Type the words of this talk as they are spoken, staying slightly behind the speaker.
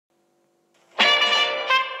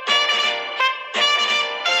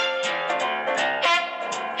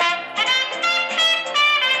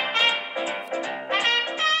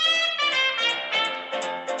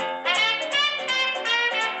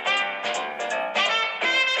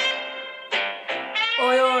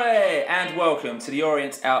And welcome to the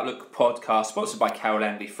Orient Outlook podcast, sponsored by Carol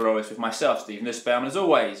Langley Florist, with myself, Stephen Nussbaum, and as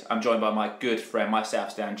always, I'm joined by my good friend, my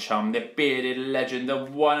South Stand chum, the bearded legend, the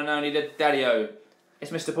one and only, the Daddy-O.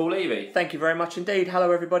 It's Mr. Paul Levy. Thank you very much indeed.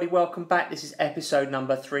 Hello everybody, welcome back. This is episode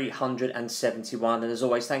number 371, and as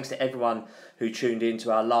always, thanks to everyone who tuned in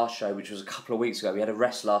to our last show, which was a couple of weeks ago. We had a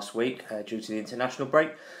rest last week due to the international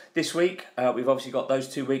break. This week, we've obviously got those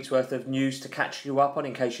 2 weeks worth of news to catch you up on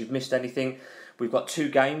in case you've missed anything. We've got two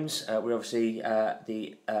games. We're obviously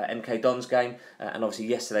the MK Dons game and obviously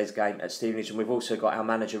yesterday's game at Stevenage, and we've also got our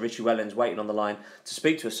manager Richie WELLENS waiting on the line to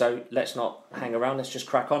speak to us. So let's not hang around, let's just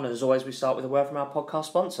crack on. And as always, we start with a word from our podcast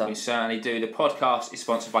sponsor. We certainly do. The podcast is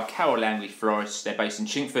sponsored by Carol Langley Florists. They're based in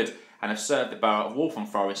Chingford and have served the borough of Waltham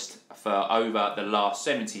Forest for over the last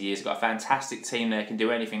 70 years. They've got a fantastic team there, can do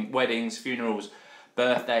anything: weddings, funerals,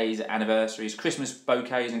 birthdays, anniversaries, Christmas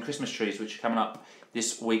bouquets and Christmas trees, which are coming up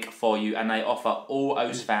this week for you, and they offer all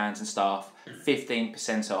O's fans and staff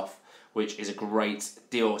 15% off, which is a great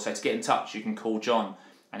deal. So to get in touch, you can call John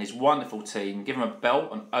and his wonderful team. Give them a bell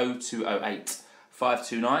on 0208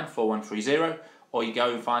 529 4130, or you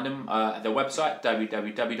go and find them at their website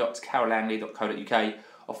www.carollangley.co.uk,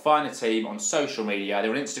 or find the team on social media.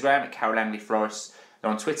 They're on Instagram at Carol Langley Florists, they're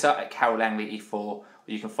on Twitter at Carol Langley E4, or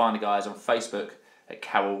you can find the guys on Facebook at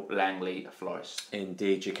Carol Langley Florist.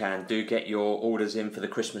 Indeed you can. Do get your orders in for the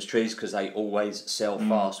Christmas trees, because they always sell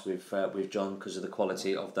fast with John because of the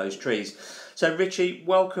quality of those trees. So Richie,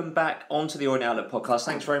 welcome back onto the Orient Outlook podcast.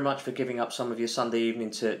 Thanks very much for giving up some of your Sunday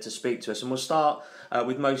evening to speak to us, and we'll start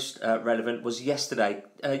with most relevant was yesterday.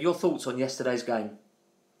 Your thoughts on yesterday's game?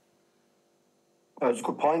 It's a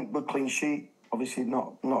good point. Good clean sheet. Obviously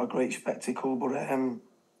not a great spectacle, but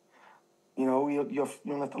you know, you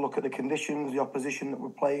have to look at the conditions, the opposition that we're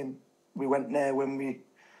playing. We went there when we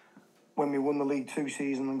won the League Two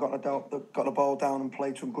season and got the ball down and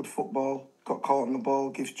played some good football. Got caught on the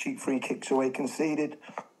ball, gives cheap free kicks away, conceded.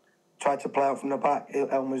 Tried to play out from the back.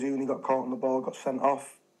 El Mazzouni got caught on the ball, got sent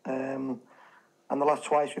off. And the last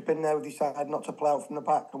twice we've been there, we've decided not to play out from the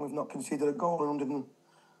back, and we've not conceded a goal in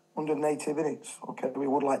 180 minutes. Okay, we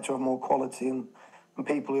would like to have more quality, and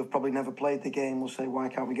people who have probably never played the game will say, why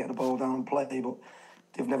can't we get the ball down and play? But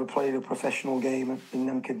they've never played a professional game in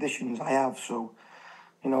them conditions. I have. So,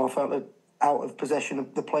 you know, I felt that out of possession,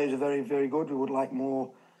 the players are very, very good. We would like more,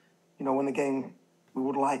 you know, in the game, we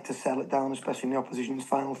would like to settle it down, especially in the opposition's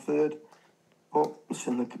final third. But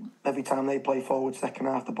listen, every time they play forward second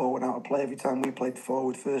half, the ball went out of play. Every time we played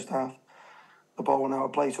forward first half, the ball went out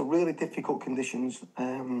of play. So really difficult conditions.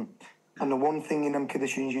 And the one thing in them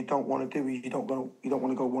conditions you don't want to do is you don't want to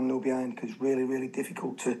go 1-0 behind, because it's really, really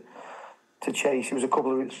difficult to chase. It was a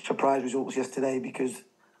couple of surprise results yesterday because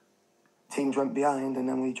teams went behind, and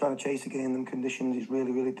then when you try to chase again in them conditions, it's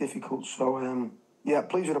really, really difficult. So, yeah,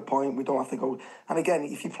 pleased with the point. We don't have to go. And again,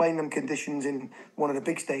 if you're playing them conditions in one of the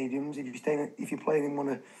big stadiums, if you're playing in one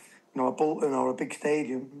of, you know, a Bolton or a big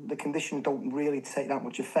stadium, the conditions don't really take that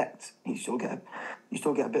much effect. You still get a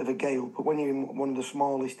bit of a gale. But when you're in one of the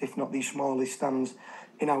smallest, if not the smallest stands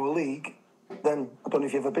in our league, then I don't know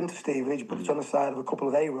if you've ever been to Stevenage, but it's on the side of a couple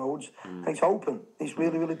of A roads, and it's open. It's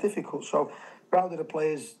really, really difficult. So proud of the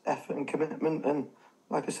players' effort and commitment, and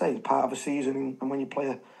like I say, it's part of a season. And when you play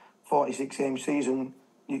a 46-game season,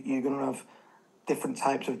 you're going to have different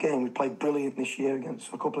types of games. We played brilliant this year against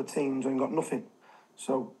a couple of teams and got nothing.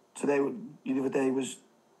 So today, the other day, was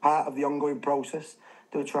part of the ongoing process.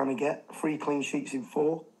 They were trying to get 3 clean sheets in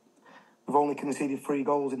 4. We've only conceded 3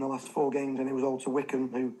 goals in the last 4 games, and it was all to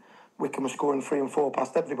Wickham are scoring 3 and 4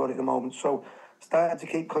 past everybody at the moment. So starting to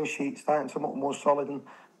keep clean sheets, starting to look more solid and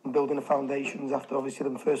building the foundations after obviously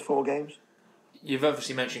the first 4 games. You've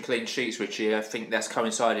obviously mentioned clean sheets, Richie. I think that's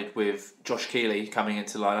coincided with Josh Keeley coming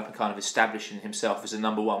into the lineup and kind of establishing himself as a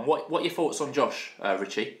number one. What are your thoughts on Josh,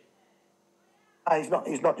 Richie? He's not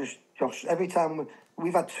just Josh. Every time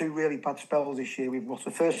we've had 2 really bad spells this year. We've lost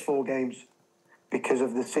the first 4 games because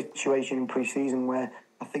of the situation in pre-season, where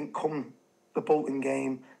I think come the Bolton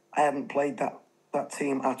game, I haven't played that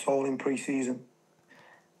team at all in pre-season.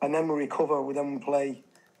 And then we recover. We then play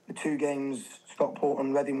the 2 games, Stockport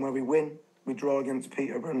and Reading, where we win. We draw against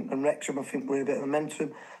Peterborough and Wrexham. I think we're in a bit of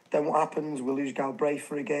momentum. Then what happens? We lose Galbraith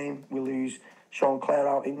for a game. We lose Sean Clare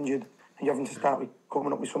out injured. And you're having to start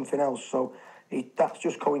coming up with something else. So that's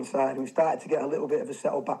just coincided. We started to get a little bit of a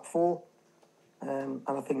settle back 4. And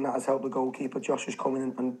I think that has helped the goalkeeper. Josh has come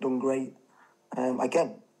in and done great.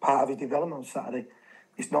 Again, part of his development on Saturday.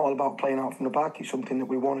 It's not all about playing out from the back. It's something that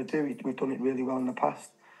we want to do. We've done it really well in the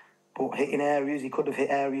past. But hitting areas, he could have hit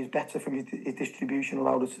areas better from his distribution,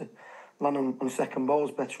 allowed us to land on second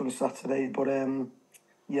balls better on Saturday. But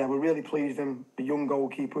yeah, we're really pleased with him. A young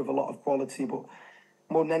goalkeeper with a lot of quality, but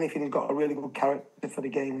more than anything, he's got a really good character for the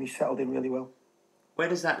game and he's settled in really well. Where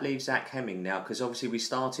does that leave Zach Hemming now? Because obviously we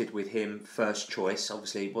started with him first choice.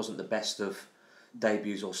 Obviously it wasn't the best of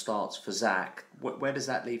debuts or starts for Zach. Where does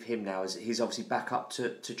that leave him now? Is he's obviously back up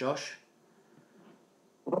to Josh?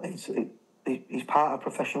 Well, he's part of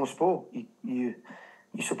professional sport. You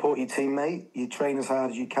support your teammate, you train as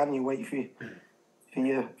hard as you can, you wait for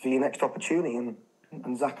your next opportunity.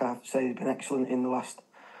 And Zach, I have to say, has been excellent in the last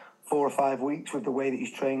 4 or 5 weeks with the way that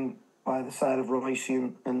he's trained by the side of Royce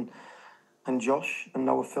and Josh and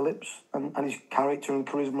Noah Phillips, and his character and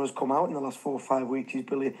charisma has come out in the last 4 or 5 weeks. He's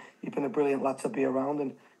been a brilliant lad to be around,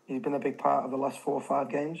 and he's been a big part of the last 4 or 5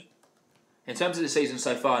 games. In terms of the season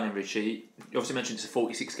so far, then, Richie, you obviously mentioned it's a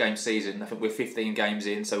 46-game season. I think we're 15 games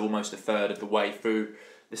in, so almost a third of the way through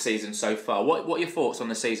the season so far. What are your thoughts on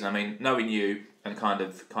the season? I mean, knowing you and kind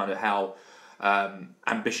of how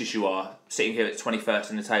ambitious you are, sitting here at 21st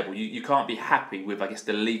in the table, you can't be happy with, I guess,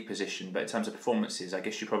 the league position, but in terms of performances, I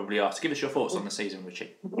guess you probably are. So give us your thoughts on the season,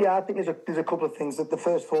 Richie. Yeah, I think there's a couple of things. That the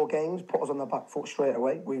first 4 games put us on the back foot straight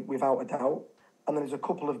away, without a doubt. And then there's a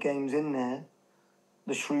couple of games in there.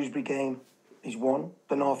 The Shrewsbury game is one.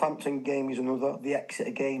 The Northampton game is another. The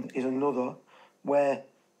Exeter game is another, where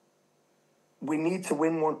we need to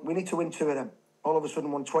win one. We need to win 2 of them. All of a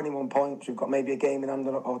sudden, won 21 points. We've got maybe a game in hand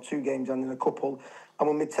or 2 games in hand and a couple, and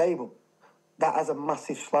we're mid-table. That has a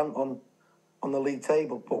massive slant on the league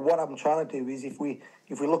table. But what I'm trying to do is, if we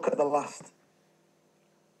look at the last,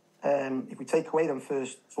 if we take away them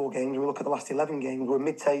first 4 games, we look at the last 11 games, we're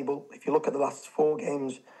mid-table. If you look at the last 4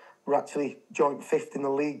 games, we're actually joint 5th in the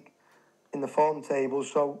league in the form table.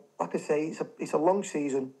 So, like I say, it's a long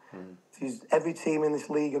season. Every team in this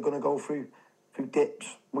league are going to go through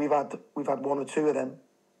dips. We've had 1 or 2 of them,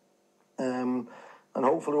 and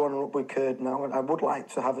hopefully we're on an upward curve now. And I would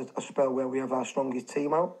like to have a spell where we have our strongest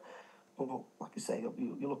team out. But like I say,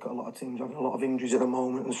 you look at a lot of teams having a lot of injuries at the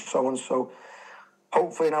moment and so on. So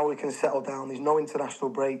hopefully now we can settle down. There's no international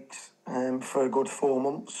breaks for a good 4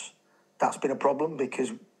 months. That's been a problem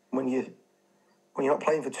because when you're not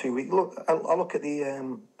playing for 2 weeks, I look at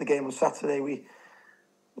the game on Saturday. We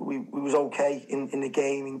was okay in the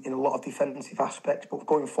game in a lot of defensive aspects, but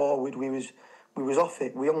going forward we was off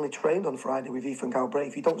it. We only trained on Friday with Ethan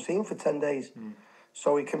Galbraith. You don't see him for 10 days,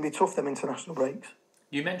 so it can be tough, them international breaks.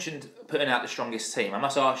 You mentioned putting out the strongest team. I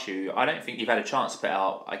must ask you, I don't think you've had a chance to put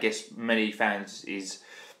out, I guess, many fans'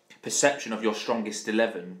 perception of your strongest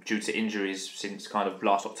 11 due to injuries since kind of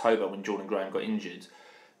last October when Jordan Graham got injured.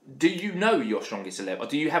 Do you know your strongest 11, or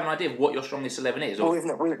do you have an idea of what your strongest 11 is? Well,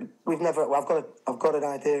 we've never. Well, I've got an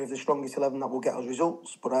idea of the strongest 11 that will get us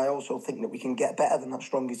results, but I also think that we can get better than that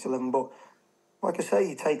strongest 11. But like I say,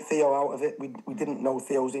 you take Theo out of it. We didn't know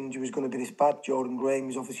Theo's injury was going to be this bad. Jordan Graham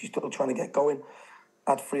is obviously still trying to get going.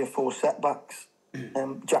 Had 3 or 4 setbacks.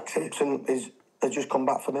 Jack Simpson has just come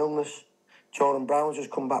back from illness. Jordan Brown's just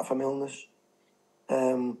come back from illness.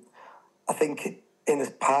 I think in a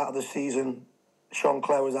part of the season, Sean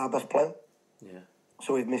Clare was our best player. Yeah.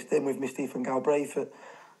 So we've missed him. We've missed Ethan Galbraith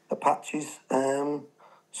at patches.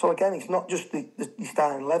 So again, it's not just the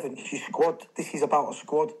starting 11. It's your squad. This is about a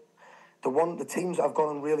squad. The teams that have gone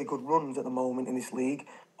on really good runs at the moment in this league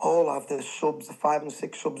all have the subs, the 5 and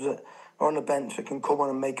 6 subs that are on the bench that can come on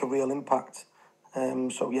and make a real impact.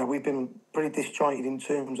 So yeah, we've been pretty disjointed in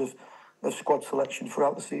terms of squad selection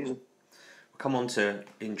throughout the season. Come on to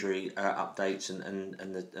injury updates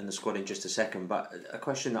and the squad in just a second, but a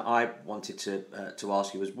question that I wanted to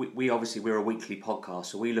ask you was, we're a weekly podcast,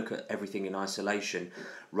 so we look at everything in isolation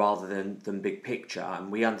rather than big picture,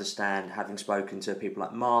 and we understand, having spoken to people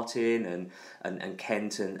like Martin and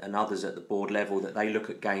Kent and others at the board level, that they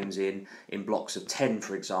look at games in blocks of 10,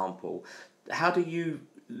 for example. How do you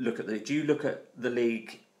look at do you look at the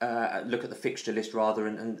league, look at the fixture list rather,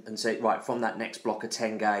 and say, right, from that next block of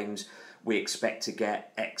 10 games, we expect to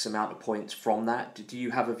get X amount of points from that? Do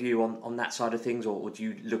you have a view on that side of things, or do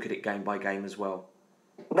you look at it game by game as well?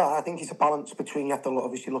 No, I think it's a balance between, you have to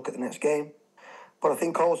obviously look at the next game, but I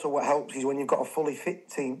think also what helps is when you've got a fully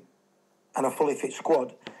fit team and a fully fit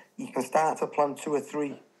squad, you can start to plan 2 or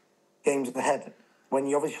 3 games ahead. When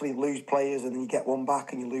you obviously lose players and then you get one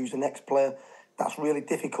back and you lose the next player, that's really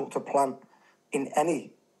difficult to plan in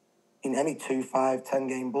any 2, 5, 10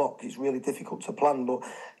 game block. It's really difficult to plan. But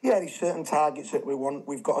yeah, there's certain targets that we want.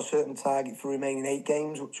 We've got a certain target for remaining 8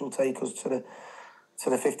 games, which will take us to the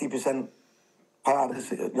 50% part of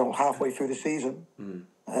the, halfway through the season.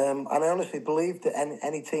 And I honestly believe that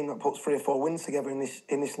any team that puts 3 or 4 wins together in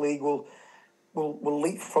this league will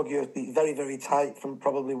leapfrog you, be very, very tight from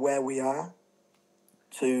probably where we are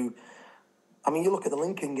to I mean, you look at the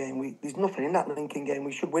Lincoln game. There's nothing in that Lincoln game.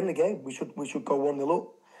 We should win the game. We should go 1-0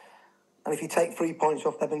 up. And if you take 3 points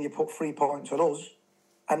off them and you put 3 points on us,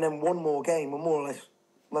 and then one more game, we're more or less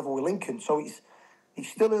level with Lincoln. So it's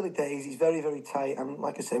still early days. It's very, very tight. And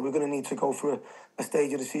like I said, we're going to need to go through a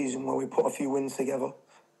stage of the season where we put a few wins together.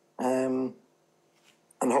 And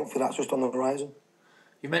hopefully that's just on the horizon.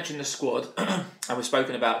 You mentioned the squad, and we've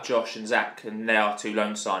spoken about Josh and Zach, and they are 2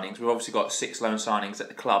 loan signings. We've obviously got 6 loan signings at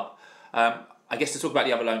the club. I guess to talk about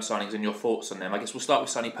the other loan signings and your thoughts on them, I guess we'll start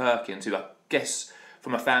with Sonny Perkins, who I guess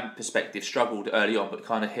from a fan perspective struggled early on, but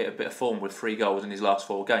kind of hit a bit of form with 3 goals in his last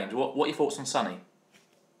 4 games. What are your thoughts on Sonny?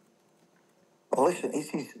 Well, listen,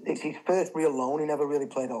 it's his first real loan. He never really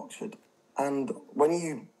played at Oxford. And when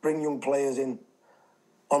you bring young players in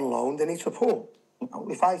on loan, they need support.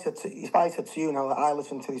 If I said to you now that I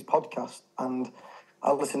listen to this podcast and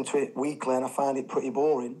I listen to it weekly and I find it pretty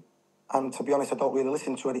boring, and to be honest, I don't really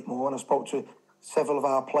listen to it anymore, and I spoke to several of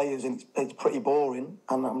our players and it's pretty boring,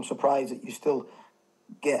 and I'm surprised that you still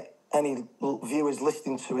get any viewers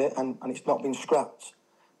listening to it and it's not been scrapped.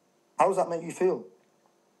 How does that make you feel?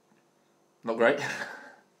 Not great.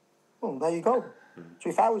 Well, there you go. So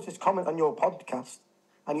if I was just comment on your podcast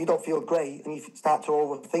and you don't feel great and you start to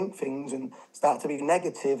overthink things and start to be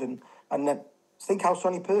negative and then think how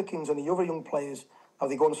Sonny Perkins and the other young players, how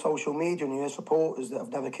they go on social media and you hear supporters that have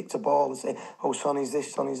never kicked a ball and say, oh, Sonny's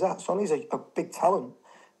this, Sonny's that. Sonny's a big talent,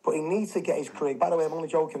 but he needs to get his career. By the way, I'm only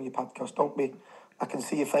joking on your podcast. Don't be... I can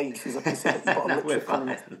see your faces. I can see that you've got a lip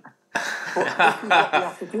on.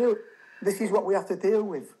 But this is what we have to deal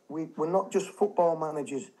with. We're not just football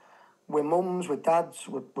managers. We're mums, we're dads,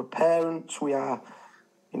 we're parents. We are,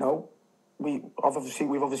 we've obviously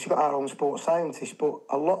got our own sports scientists, but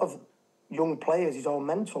a lot of young players is all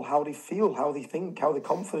mental, how they feel, how they think, how their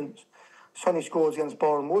confidence. Sonny scores against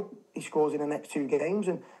Boreham Wood. He scores in the next 2 games.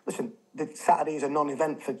 And listen, Saturday is a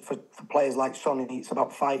non-event for players like Sonny. It's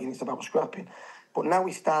about fighting, it's about scrapping. But now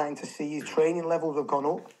we're starting to see his training levels have gone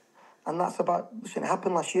up. And that's about, listen, it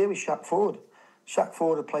happened last year with Shaq Ford. Shaq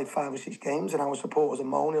Ford had played 5 or 6 games and our supporters are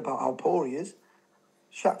moaning about how poor he is.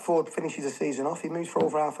 Shaq Ford finishes the season off, he moves for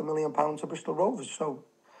over £500,000 to Bristol Rovers. So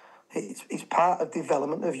it's part of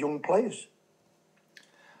development of young players.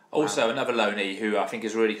 Also, another loanee who I think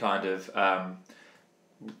has really kind of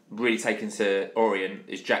really taken to Orient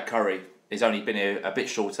is Jack Curry. He's only been here a bit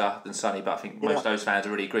shorter than Sonny, but I think most of those fans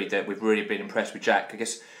have really agreed that we've really been impressed with Jack. I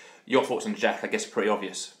guess your thoughts on Jack, I guess, are pretty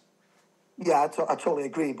obvious. Yeah, I totally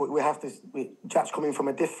agree, but we have to... Jack's coming from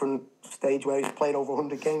a different stage where he's played over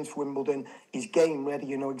 100 games for Wimbledon. He's game ready,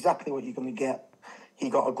 you know exactly what you're going to get. He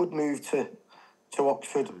got a good move to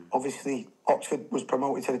Oxford. Obviously, Oxford was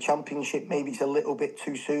promoted to the Championship. Maybe it's a little bit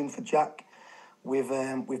too soon for Jack with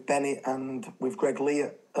Bennett and with Greg Lee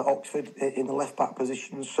at Oxford in the left-back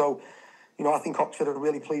position. So, I think Oxford are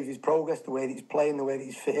really pleased with his progress, the way that he's playing, the way that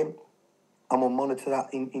he's fitting. I'm on monitor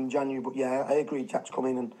that in January, but yeah, I agree, Jack's come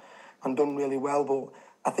in and done really well. But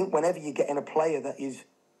I think whenever you get in a player that is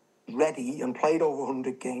ready and played over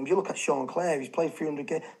 100 games, you look at Sean Clare, he's played 300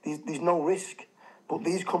 games, there's no risk. But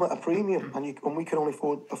these come at a premium, and we can only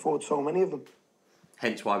afford so many of them.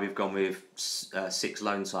 Hence why we've gone with 6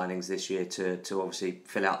 loan signings this year to obviously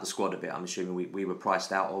fill out the squad a bit. I'm assuming we were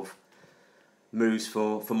priced out of moves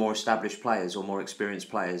for more established players or more experienced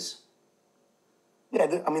players. Yeah,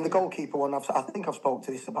 the goalkeeper one, I think I've spoken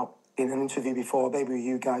to this about in an interview before, maybe with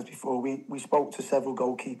you guys before. We spoke to several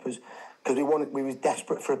goalkeepers because we was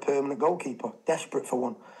desperate for a permanent goalkeeper, desperate for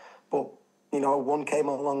one. But, one came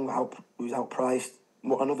along who was outpriced.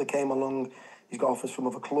 Another came along, he's got offers from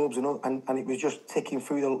other clubs, and it was just ticking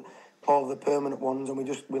through all the permanent ones, and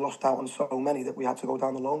we lost out on so many that we had to go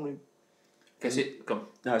down the loan route.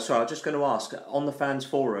 No, sorry, I was just going to ask, on the fans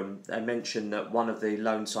forum, they mentioned that one of the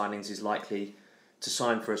loan signings is likely to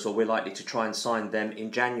sign for us, or we're likely to try and sign them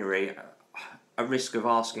in January. A risk of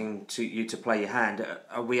asking you to play your hand.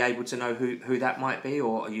 Are we able to know who that might be,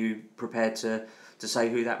 or are you prepared to say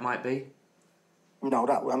who that might be? No,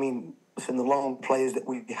 listen, the loan players that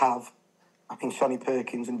we have, I think Sonny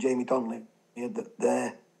Perkins and Jamie Donnelly,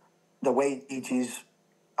 their wages,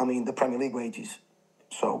 the Premier League wages.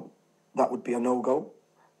 So that would be a no-go.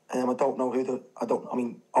 I don't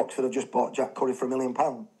know Oxford have just bought Jack Curry for £1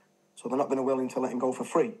 million. So they're not going to be willing to let him go for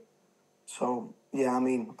free. So, yeah,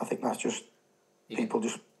 I think that's just people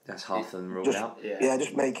just... That's half of them ruled out. Yeah,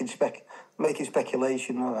 just making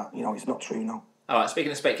speculation. It's not true, no. All right,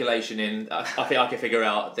 speaking of speculation, I think I can figure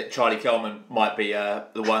out that Charlie Kelman might be the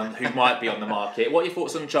one who might be on the market. What are your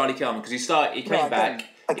thoughts on Charlie Kelman? Because he came back...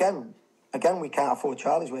 Again, we can't afford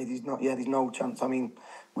Charlie's wages. There's no chance.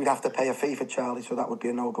 we'd have to pay a fee for Charlie, so that would be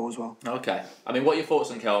a no-go as well. Okay. I mean, what are your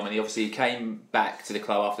thoughts on Kelman? He obviously came back to the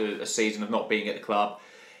club after a season of not being at the club.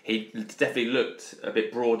 He definitely looked a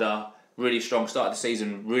bit broader, really strong, started the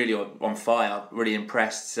season really on fire, really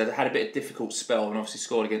impressed. So had a bit of difficult spell and obviously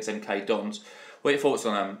scored against MK Dons. What are your thoughts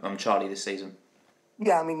on Charlie this season?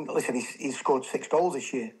 Yeah, I mean, listen, he's scored 6 goals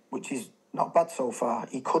this year, which is not bad so far.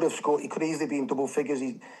 He could have scored, he could easily be in double figures.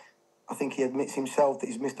 I think he admits himself that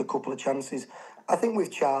he's missed a couple of chances. I think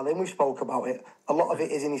with Charlie, and we spoke about it, a lot of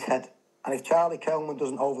it is in his head. And if Charlie Kelman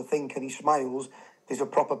doesn't overthink and he smiles, there's a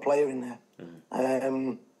proper player in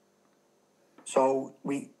there. So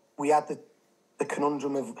we had the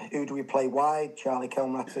conundrum of who do we play wide. Charlie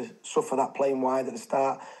Kelman had to suffer that playing wide at the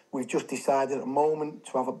start. We've just decided at the moment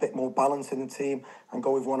to have a bit more balance in the team and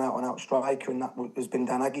go with one out-and-out striker, and that has been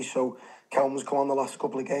Dan Aggie. So Kelman's come on the last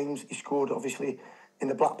couple of games. He scored, obviously, in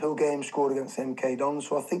the Blackpool game, scored against MK Dons.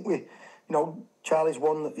 So I think Charlie's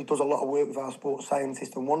one that he does a lot of work with our sports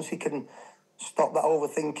scientist, and once he can stop that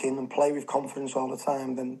overthinking and play with confidence all the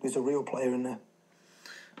time, then there's a real player in there.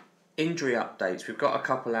 Injury updates. We've got a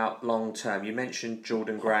couple out long term. You mentioned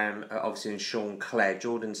Jordan Graham, obviously, and Sean Clare.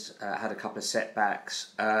 Jordan's had a couple of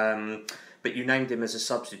setbacks, but you named him as a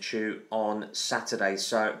substitute on Saturday.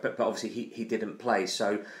 So, but obviously he didn't play.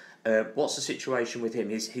 So, what's the situation with him?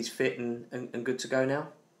 He's fit and good to go now?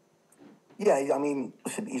 Yeah, I mean,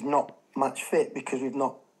 listen, he's not match fit because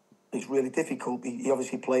it's really difficult. He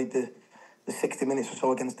obviously played the 60 minutes or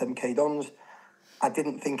so against MK Dons. I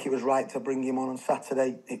didn't think it was right to bring him on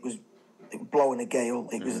Saturday. It was blowing a gale.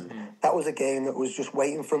 That was a game that was just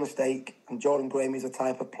waiting for a mistake. And Jordan Graham is the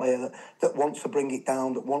type of player that wants to bring it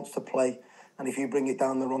down, that wants to play. And if you bring it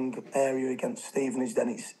down the wrong area against Stevenage, then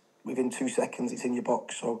it's within 2 seconds it's in your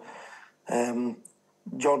box. So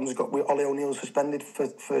Jordan's got Ollie O'Neill's suspended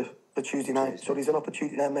for Tuesday night. So there's an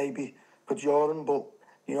opportunity there maybe for Jordan. But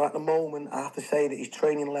at the moment, I have to say that his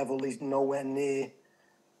training level is nowhere near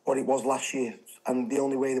what it was last year, and the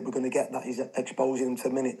only way that we're going to get that is exposing him to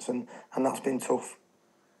minutes, and that's been tough.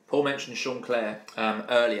 Paul mentioned Sean Clare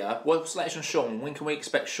earlier. What's the latest on Sean? When can we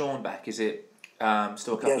expect Sean back? Is it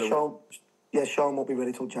still a couple of... Sean won't be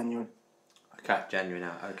ready till January. Okay. January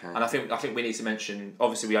now, okay. And I think we need to mention,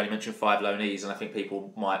 obviously we only mentioned 5 loanees, and I think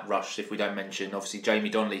people might rush if we don't mention, obviously Jamie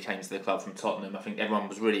Donnelly came to the club from Tottenham. I think everyone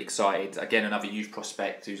was really excited. Again, another youth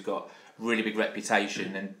prospect who's got really big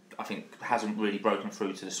reputation and I think hasn't really broken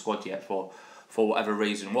through to the squad yet for whatever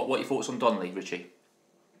reason. What are your thoughts on Donnelly, Richie?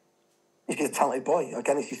 He's a talented boy.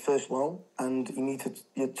 Again, it's his first loan, and you need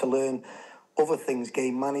to learn other things,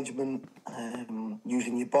 game management,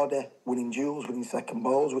 using your body, winning duels, winning second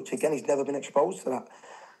balls, which again, he's never been exposed to that,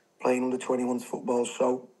 playing under 21s football.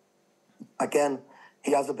 So, again,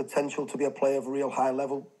 he has the potential to be a player of a real high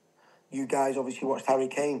level. You guys obviously watched Harry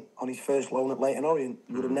Kane on his first loan at Leyton Orient.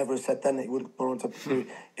 You would have never said then that he would have gone on to be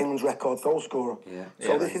England's record goal scorer.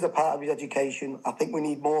 This is a part of his education. I think we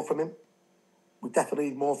need more from him. We definitely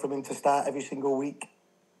need more from him to start every single week.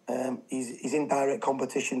 He's in direct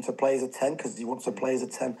competition to play as a 10 because he wants to play as a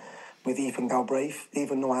 10 with Ethan Galbraith,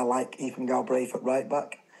 even though I like Ethan Galbraith at right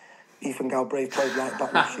back. Ethan Galbraith played right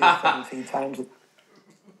back this year 17 times.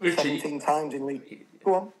 17 times in league.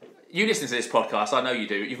 Go on. You listen to this podcast, I know you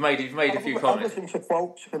do. You've made a few comments. I listen to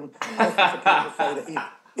quotes and I listen to people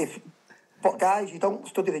say that but guys, you don't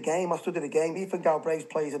study the game. I study the game. Ethan Galbraith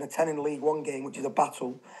plays in a 10 in League One game, which is a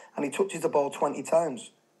battle, and he touches the ball 20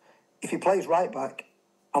 times. If he plays right back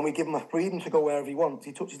and we give him a freedom to go wherever he wants,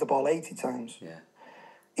 he touches the ball 80 times. Yeah.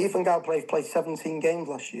 Ethan Galbraith played 17 games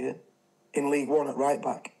last year in League One at right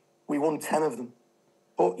back. We won 10 of them.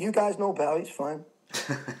 But you guys know better, it's fine.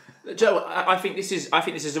 Joe, I think this is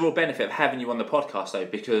a real benefit of having you on the podcast, though,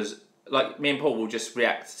 because like me and Paul will just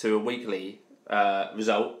react to a weekly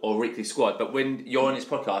result or weekly squad, but when you're on this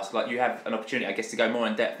podcast, like you have an opportunity, I guess, to go more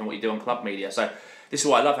in depth than what you do on club media. So this is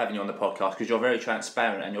why I love having you on the podcast, because you're very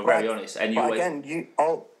transparent and you're very honest. And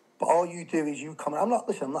all you do is you come. I'm not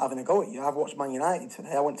having a go at you. I've watched Man United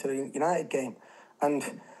today. I went to the United game,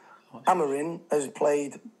 and Amarin has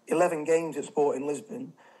played 11 games at Sporting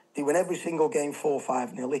Lisbon. They win every single game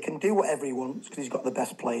 4-5-0. He can do whatever he wants because he's got the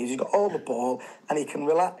best players. He's got all the ball, and he can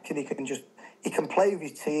relax and he can play with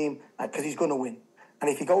his team because he's going to win. And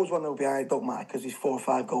if he goes 1-0 behind, it don't matter because he's 4 or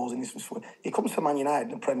 5 goals and he comes to Man United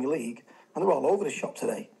in the Premier League, and they're all over the shop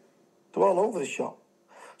today. They're all over the shop.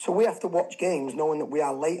 So we have to watch games knowing that we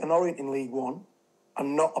are Leyton Orient in League One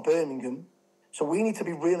and not a Birmingham. So we need to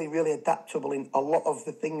be really, really adaptable in a lot of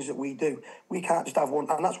the things that we do. We can't just have one,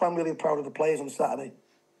 and that's why I'm really proud of the players on Saturday.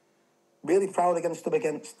 Really proud against them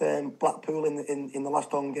against Blackpool in the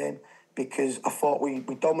last home game. because I thought we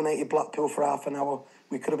dominated Blackpool for half an hour.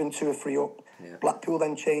 We could have been 2 or 3 up. Yeah. Blackpool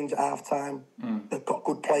then changed at half time. They've got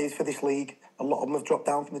good players for this league. A lot of them have dropped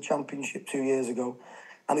down from the Championship 2 years ago,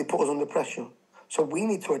 and they put us under pressure. So we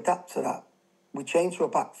need to adapt to that. We change to a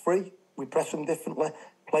back three. We press them differently.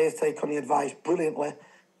 Players take on the advice brilliantly.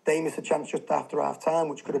 They miss a chance just after half time,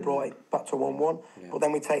 which could have brought it back to 1-1. Yeah. But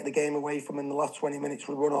then we take the game away from them in the last 20 minutes.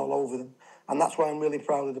 We run all over them, and that's why I'm really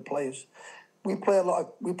proud of the players. We play a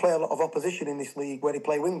lot of opposition in this league where they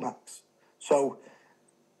play wing backs. So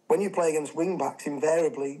when you play against wing backs,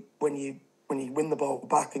 invariably when you win the ball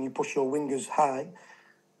back and you push your wingers high,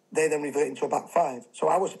 they then revert into a back five. So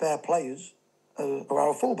our spare players are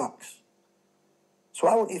our full backs. So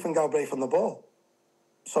I want Ethan Galbraith on the ball.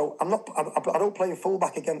 So I don't play full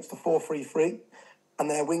back against the 4-3-3, and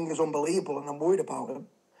their wing is unbelievable, and I'm worried about him.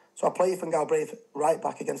 So I play Ethan Galbraith right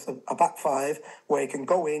back against a back five where he can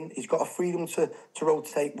go in. He's got a freedom to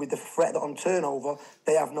rotate with the threat that on turnover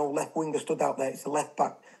they have no left winger stood out there. It's a left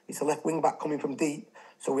back. It's a left wing back coming from deep,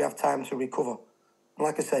 so we have time to recover. And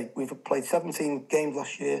like I say, we've played 17 games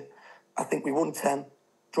last year. I think we won 10,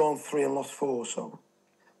 drawn 3 and lost 4. So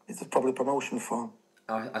it's probably promotion form.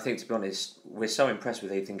 I think, to be honest, we're so impressed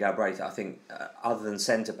with Ethan Galbraith. I think, other than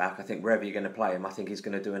centre-back, I think wherever you're going to play him, I think he's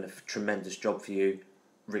going to do a tremendous job for you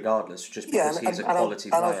regardless, just because he's a quality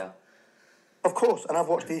player. Of course, and I've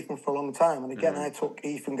watched Ethan for a long time. And again, I took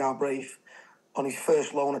Ethan Galbraith on his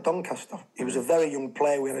first loan at Doncaster. He was a very young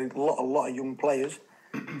player. We had a lot of young players.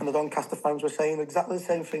 And the Doncaster fans were saying exactly the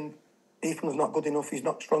same thing. Ethan's not good enough, he's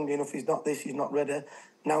not strong enough, he's not this, he's not ready.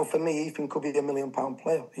 Now, for me, Ethan could be a £1 million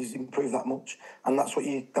player. He's improved that much. And that's what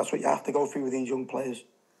you have to go through with these young players.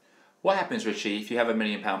 What happens, Richie, if you have a £1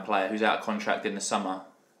 million player who's out of contract in the summer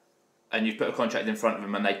and you've put a contract in front of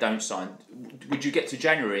them and they don't sign? Would you get to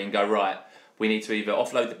January and go, right, we need to either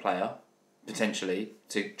offload the player, potentially,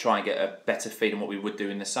 to try and get a better fee than what we would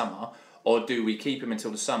do in the summer, or do we keep him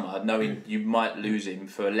until the summer, knowing you might lose him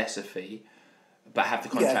for a lesser fee, but have the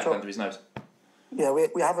contract under his nose? Yeah,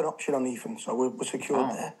 we have an option on Ethan, so we're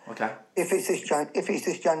secured there. Okay. If it's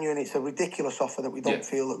this January and it's a ridiculous offer that we don't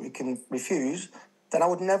feel that we can refuse, then I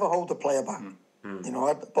would never hold the player back. You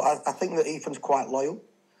know, but I think that Ethan's quite loyal.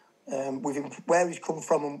 Where he's come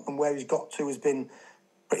from and where he's got to has been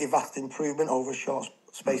pretty vast improvement over a short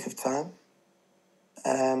space of time.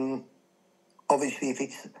 Obviously, if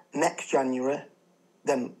it's next January,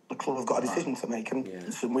 then the club have got a decision to make, and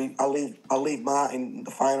I'll leave Martin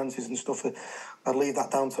the finances and stuff. I'll leave that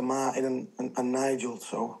down to Martin and Nigel.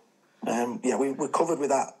 So we're covered with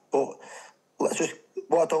that. But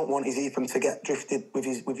what I don't want is Ethan to get drifted with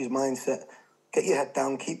his mindset. Get your head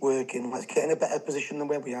down, keep working. Let's get in a better position than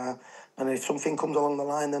where we are. And if something comes along the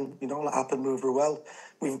line, then let happen. Move well.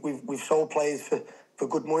 We've sold players for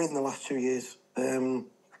good money in the last 2 years.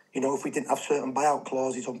 If we didn't have certain buyout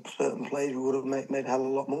clauses on certain players, we would have made a hell of a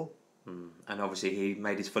lot more. And obviously he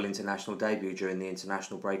made his full international debut during the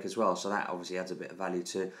international break as well, so that obviously adds a bit of value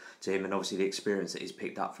to him, and obviously the experience that he's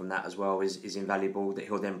picked up from that as well is invaluable, that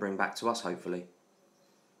he'll then bring back to us, hopefully.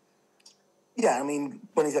 Yeah, I mean,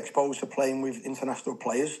 when he's exposed to playing with international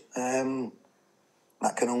players,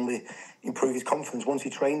 that can only improve his confidence. Once he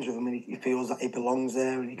trains with them and he feels that he belongs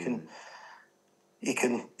there and he can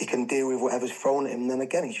deal with whatever's thrown at him. And then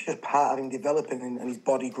again, it's just part of him developing and his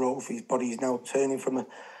body growth. His body is now turning from a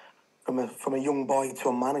young boy to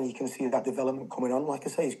a man, and you can see that development coming on. Like I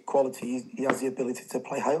say, his quality, he has the ability to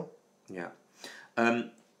play higher. Yeah.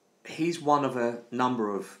 He's one of a number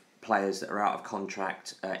of players that are out of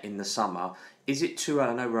contract in the summer. Is it too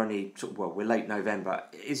early? I know we're late November.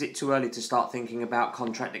 Is it too early to start thinking about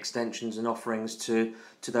contract extensions and offerings to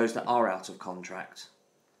those that are out of contract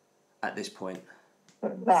at this point?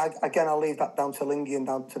 Again, I'll leave that down to Lingy and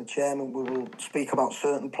down to the chairman. We will speak about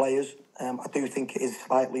certain players. I do think it is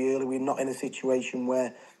slightly early. We're not in a situation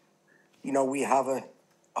where, we have a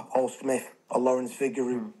Paul Smith, a Lawrence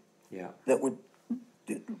Vigouroux, that would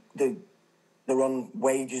they're on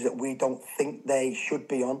wages that we don't think they should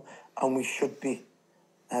be on, and we should be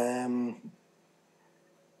offering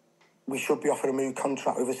a new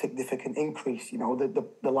contract with a significant increase. The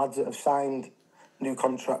lads that have signed new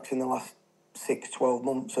contracts in the last 6-12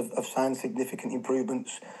 months have signed significant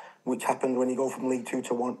improvements, which happened when you go from League 2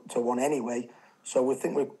 to one anyway. So we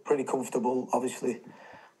think we're pretty comfortable. Obviously,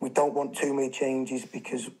 we don't want too many changes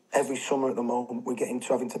because every summer at the moment we're getting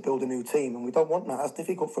to having to build a new team, and we don't want that. That's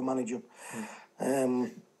difficult for a manager.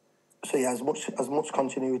 As much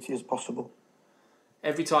continuity as possible.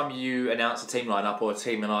 Every time you announce a team lineup or a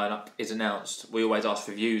team lineup is announced, we always ask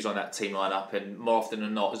for views on that team lineup, and more often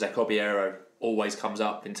than not, Zach Obiero always comes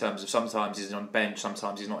up in terms of sometimes he's on bench,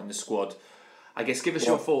 sometimes he's not in the squad. I guess give us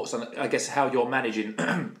your thoughts on, I guess, how you're managing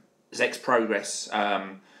Zek's progress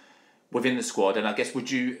within the squad, and I guess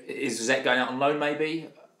is Zek going out on loan maybe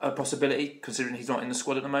a possibility, considering he's not in the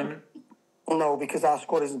squad at the moment? No, because our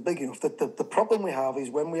squad isn't big enough. The problem we have is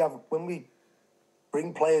when we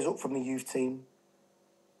bring players up from the youth team,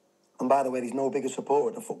 and by the way, there's no bigger supporter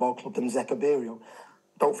at the football club than Zek Abirio.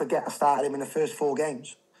 Don't forget, I started him in the first 4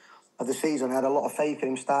 games of the season. I had a lot of faith in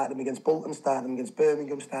him, started him against Bolton, started him against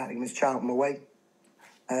Birmingham, started him against Charlton away.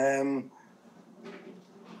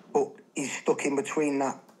 But he's stuck in between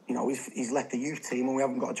that. You know, he's left the youth team and we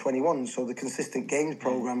haven't got a 21, so the consistent games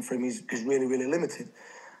programme for him is really, really limited.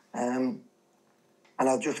 And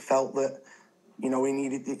I just felt that, you know, he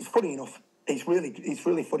needed. It's funny enough. It's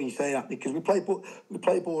really funny you say that, because we play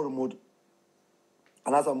Boreham Wood,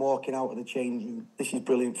 and as I'm walking out of the change room, this is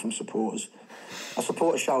brilliant from supporters. A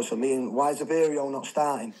supporter shouts at me, and why is Averio not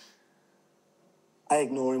starting? I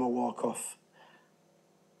ignore him and walk off.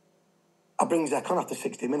 I bring Zek on after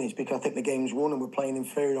 60 minutes because I think the game's won and we're playing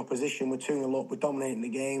inferior opposition. We're 2-0 up, we're dominating the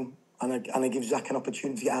game, and I give Zek an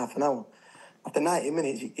opportunity to get half an hour. After 90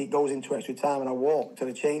 minutes, it goes into extra time, and I walk to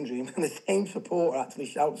the change room, and the same supporter actually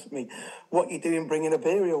shouts at me, "What are you doing bringing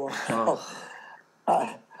Averio on?"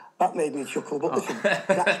 That made me chuckle. But listen,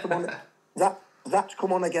 Zach's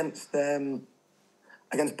come on against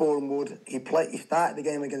Boreham Wood. He started the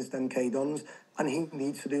game against MK Dons, and he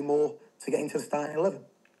needs to do more to get into the starting 11.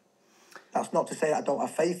 That's not to say that I don't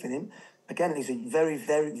have faith in him. Again, he's a very,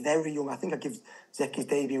 very, very young. I think I give Zek his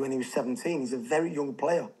debut when he was 17. He's a very young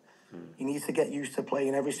player. He needs to get used to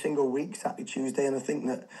playing every single week, Saturday, Tuesday, and I think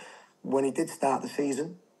that when he did start the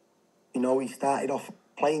season, you know, he started off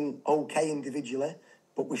playing okay individually,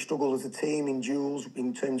 but we struggled as a team in duels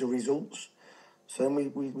in terms of results. So then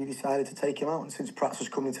we decided to take him out, and since Prats has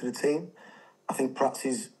come into the team, I think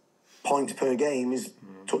Prats's points per game is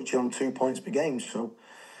touching on 2 points per game. So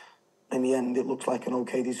in the end, it looks like an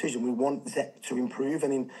okay decision. We want Zek to improve,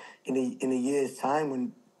 and in a year's time,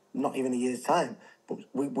 when not even a year's time, but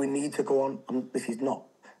we need to go on. And this is not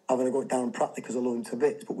having to go down Pratt because I love him to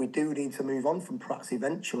bits, but we do need to move on from Prats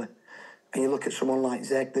eventually. And you look at someone like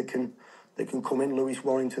Zek that can come in. Lewis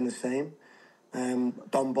Warrington the same.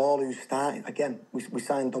 Don Ball, who's starting again. We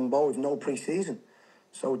signed Don Ball with no pre-season,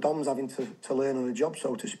 so Dom's having to learn on the job,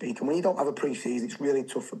 so to speak. And when you don't have a pre-season, it's really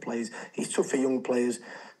tough for players. It's tough for young players.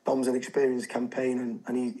 Dom's an experienced campaign,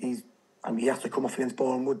 and he has to come off against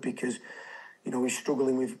Boreham Wood because, you know, he's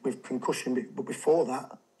struggling with concussion. But before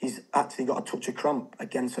that, he's actually got a touch of cramp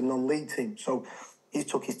against a non-league team. So he's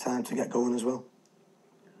took his time to get going as well.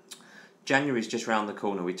 January's just round the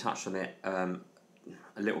corner. We touched on it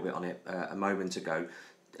a little bit on it a moment ago.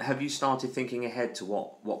 Have you started thinking ahead to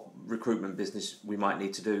what recruitment business we might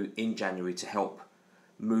need to do in January to help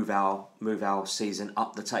move our season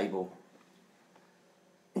up the table?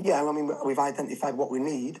 Yeah, I mean, we've identified what we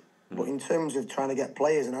need, but in terms of trying to get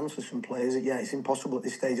players and answers from players, yeah, it's impossible at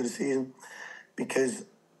this stage of the season because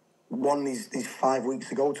one is 5 weeks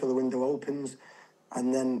to go till the window opens,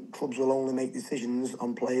 and then clubs will only make decisions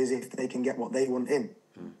on players if they can get what they want in.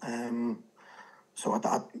 So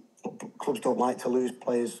clubs don't like to lose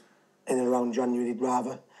players in and around January. They'd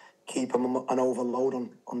rather keep them an overload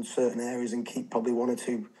on certain areas and keep probably 1 or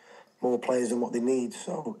 2 more players than what they need.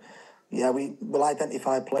 So yeah, we will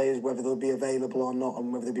identify players, whether they'll be available or not,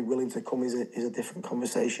 and whether they'll be willing to come is a different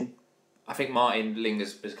conversation. I think Martin Ling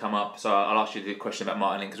has come up, so I'll ask you the question about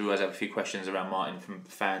Martin Ling because we always have a few questions around Martin from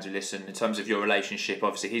fans who listen. In terms of your relationship,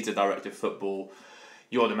 obviously he's the director of football,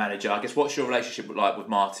 you're the manager. I guess what's your relationship like with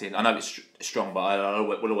Martin? I know it's strong, but I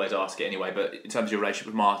will always ask it anyway. But in terms of your relationship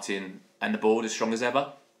with Martin and the board, as strong as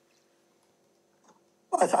ever?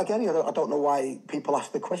 Well, again, I don't know why people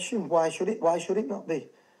ask the question. Why should it not be?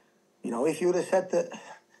 You know, if you would have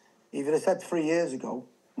said 3 years ago,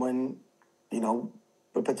 when, you know,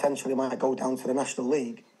 we potentially might go down to the National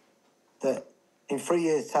League, that in 3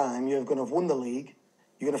 years' time you're going to have won the league,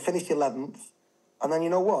 you're going to finish 11th, and then you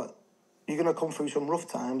know what? You're going to come through some rough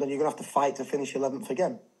times and you're going to have to fight to finish 11th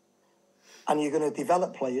again. And you're going to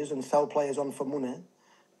develop players and sell players on for money.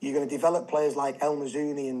 You're going to develop players like El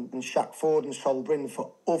Mazouni and Shaq Ford and Sol Bryn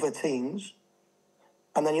for other teams.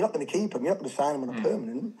 And then you're not going to keep them. You're not going to sign them on a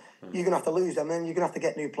permanent. You're going to have to lose them, and then you're going to have to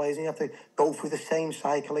get new players, and you have to go through the same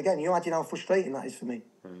cycle again. You imagine how frustrating that is for me.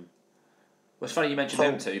 Well, it's funny you mentioned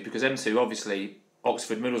them two, because them two, obviously,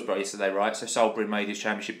 Oxford Middlesbrough yesterday, right? So Solbrin made his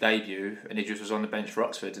championship debut, and he just was on the bench for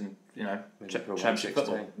Oxford, and, you know, championship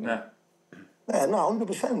football. Yeah. Yeah, no,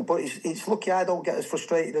 100%. But it's lucky I don't get as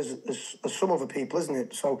frustrated as some other people, isn't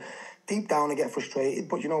it? So deep down I get frustrated,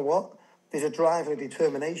 but you know what? There's a drive and a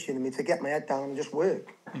determination in me to get my head down and just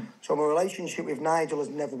work. So my relationship with Nigel has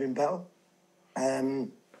never been better.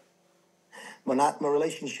 My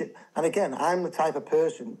relationship, and again, I'm the type of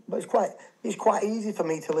person, but it's quite easy for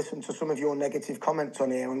me to listen to some of your negative comments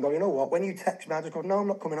on here and go, you know what, when you text me, I just go, no, I'm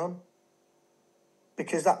not coming on.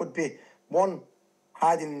 Because that would be, one,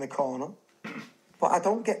 hiding in the corner, but I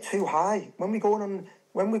don't get too high. When we're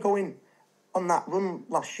going on that run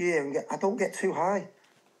last year, I don't get too high.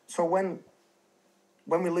 So when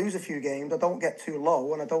we lose a few games, I don't get too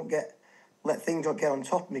low, and I don't let things get on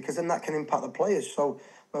top of me, because then that can impact the players. So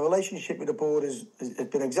my relationship with the board has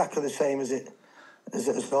been exactly the same as it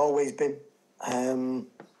has always been.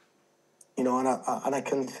 You know, and I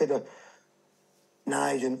consider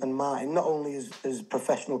Nigel and Martin not only as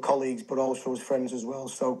professional colleagues, but also as friends as well.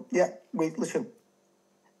 So yeah, listen.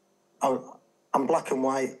 I'm black and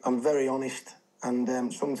white. I'm very honest,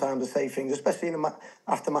 and sometimes I say things, especially in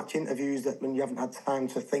after match interviews, that when you haven't had time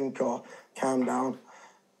to think or calm down.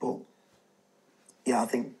 But yeah, I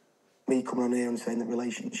think me coming on here and saying that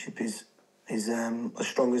relationship is as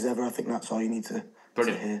strong as ever, I think that's all you need to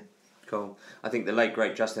hear. Cool. I think the late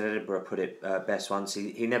great Justin Edinburgh put it best once.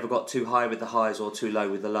 He never got too high with the highs or too low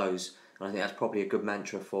with the lows. And I think that's probably a good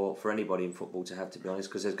mantra for anybody in football to have, to be honest,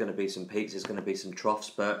 because there's going to be some peaks, there's going to be some troughs,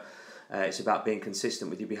 but it's about being consistent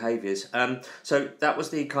with your behaviours. So that was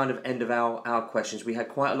the kind of end of our questions. We had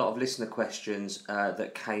quite a lot of listener questions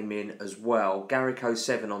that came in as well.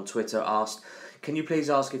 Garrico7 on Twitter asked, can you please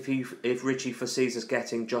ask if Richie foresees us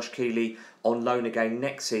getting Josh Keeley on loan again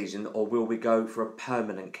next season, or will we go for a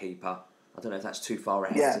permanent keeper? I don't know if that's too far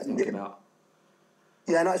ahead to think about.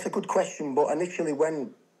 Yeah, no, it's a good question. But initially,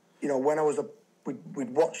 when I was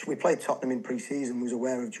we played Tottenham in pre-season, we was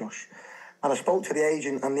aware of Josh, and I spoke to the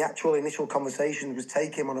agent, and the actual initial conversation was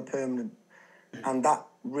take him on a permanent, and that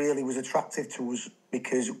really was attractive to us,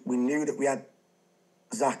 because we knew that we had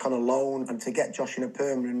Zach on a loan, and to get Josh in a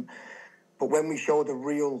permanent. But when we showed a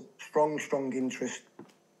real strong interest,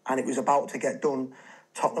 and it was about to get done,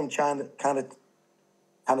 Tottenham kind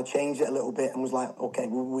of changed it a little bit and was like, okay,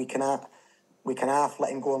 well, we can half let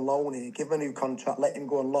him go on loan here, give him a new contract, let him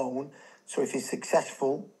go on loan. So if he's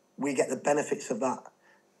successful, we get the benefits of that.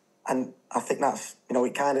 And I think that's, we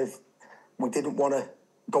didn't want to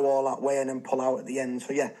go all that way and then pull out at the end.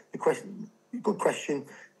 So yeah, good question.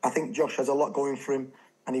 I think Josh has a lot going for him,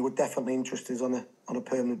 and he would definitely interest us on a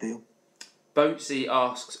permanent deal. Boatsy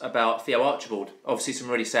asks about Theo Archibald. Obviously, some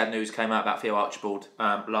really sad news came out about Theo Archibald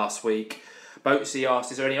last week. Boatsy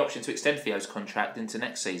asked, is there any option to extend Theo's contract into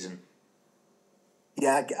next season?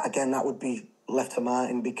 Yeah, again, that would be left to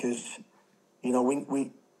Martin, because, we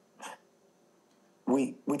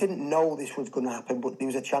didn't know this was going to happen, but there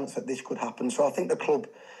was a chance that this could happen. So I think the club,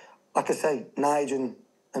 like I say, Nigel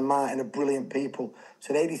and Martin are brilliant people.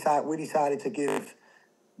 So we decided to give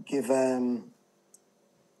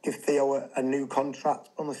Theo a new contract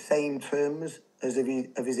on the same terms as of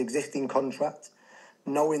his existing contract,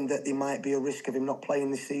 knowing that there might be a risk of him not playing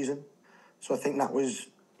this season. So I think that was,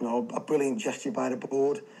 a brilliant gesture by the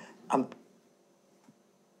board. I'm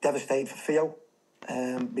devastated for Theo,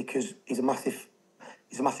 because he's a massive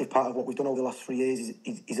part of what we've done over the last 3 years.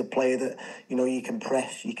 He's a player that, you can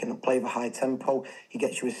press, you can play with a high tempo, he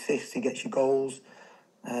gets you assists, he gets you goals.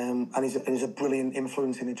 And he's a brilliant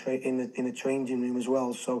influence in the changing room as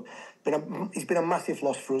well. So he's been a massive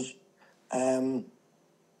loss for us, and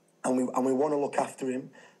we want to look after him,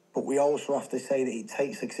 but we also have to say that it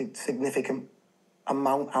takes a significant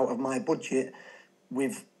amount out of my budget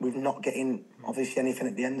with not getting obviously anything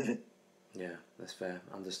at the end of it. Yeah, that's fair,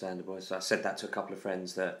 understandable. So I said that to a couple of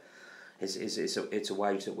friends, that it's a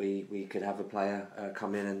wage that we could have a player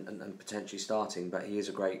come in and potentially starting, but he is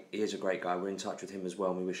a great guy. We're in touch with him as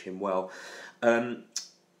well, and we wish him well.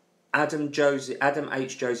 Adam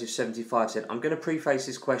H. Joseph 75 said, I'm going to preface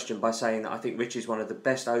this question by saying that I think Rich is one of the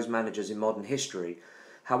best O's managers in modern history.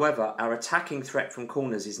 However, our attacking threat from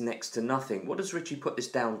corners is next to nothing. What does Richie put this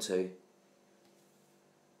down to?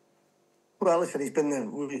 Well, listen, he's been there.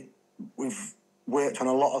 We've worked on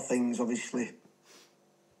a lot of things, obviously.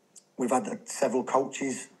 We've had several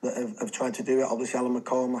coaches that have tried to do it. Obviously, Alan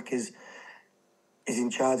McCormack is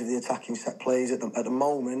in charge of the attacking set plays at the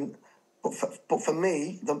moment. But for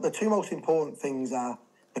me, the two most important things are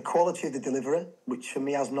the quality of the delivery, which for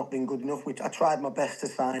me has not been good enough. I tried my best to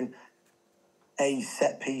sign a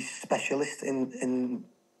set piece specialist in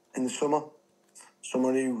the summer,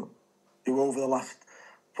 someone who over the last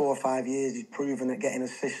 4 or 5 years has proven at getting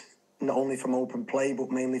assists not only from open play but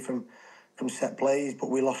mainly from set plays. But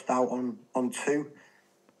we lost out on two,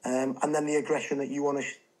 and then the aggression that you want to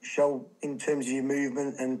show in terms of your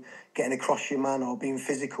movement and getting across your man or being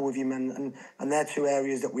physical with your men, and they're two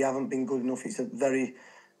areas that we haven't been good enough. It's a very,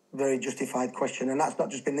 very justified question, and that's not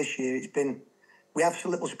just been this year. It's been we have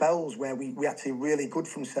some little spells where we actually really good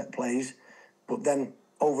from set plays, but then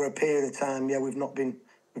over a period of time, we've not been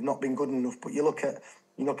good enough. But you look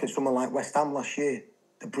at someone like West Ham last year,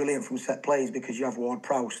 they're brilliant from set plays because you have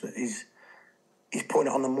Ward-Prowse that is putting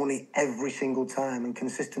it on the money every single time, and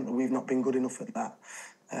consistently we've not been good enough at that.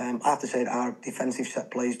 I have to say that our defensive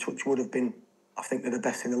set plays, touch would have been, I think they're the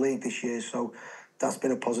best in the league this year, so that's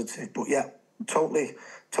been a positive. But yeah, totally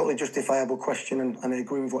justifiable question, and I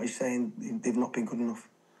agree with what he's saying. They've not been good enough.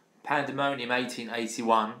 Pandemonium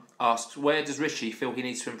 1881 asks, where does Richie feel he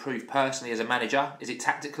needs to improve personally as a manager? Is it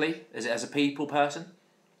tactically? Is it as a people person?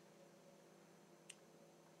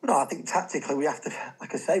 No, I think tactically we have to,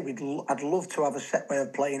 like I say, I'd love to have a set way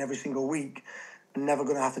of playing every single week and never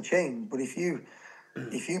going to have to change. But if you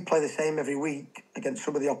play the same every week against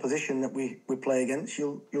some of the opposition that we play against,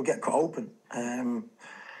 you'll get cut open.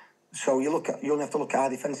 So you'll have to look at our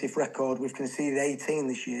defensive record. We've conceded 18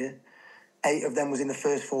 this year. 8 of them was in the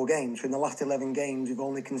first 4 games. So in the last 11 games, we've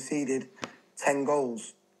only conceded 10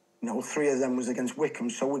 goals. 3 of them was against Wycombe.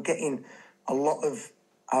 So we're getting a lot of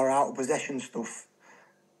our out of possession stuff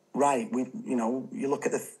right. You look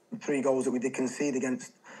at the 3 goals that we did concede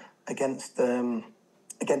against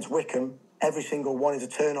Wycombe. Every single one is a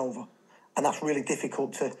turnover, and that's really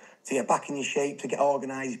difficult to get back in your shape, to get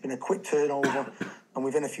organised. It's been a quick turnover, and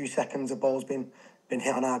within a few seconds, the ball's been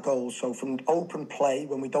hit on our goals. So from open play,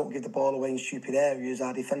 when we don't give the ball away in stupid areas,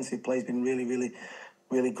 our defensive play has been really, really,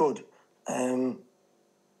 really good. And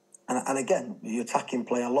again, the attacking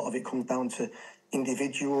play, a lot of it comes down to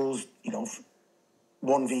individuals.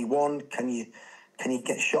 1v1. Can you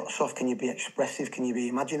get shots off? Can you be expressive? Can you be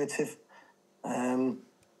imaginative?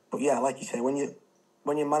 But yeah, like you say, when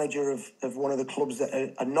you're manager of one of the clubs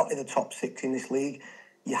that are not in the top 6 in this league,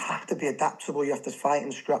 you have to be adaptable. You have to fight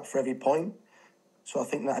and scrap for every point. So I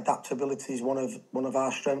think that adaptability is one of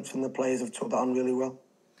our strengths, and the players have took that on really well.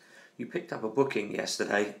 You picked up a booking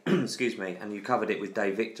yesterday, excuse me, and you covered it with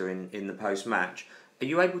Dave Victor in the post-match. Are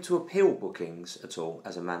you able to appeal bookings at all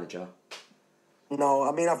as a manager? No,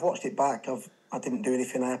 I mean, I've watched it back. I didn't do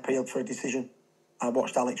anything. I appealed for a decision. I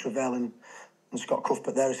watched Alex Ravel and Scott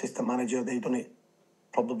Cuthbert, their assistant manager. They've done it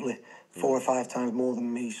probably 4 or 5 times more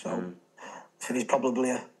than me. So there's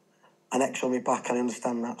probably an X on my back, and I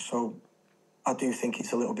understand that. So I do think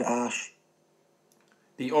it's a little bit harsh.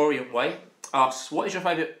 The Orient Way asks, what is your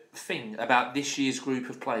favourite thing about this year's group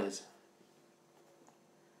of players?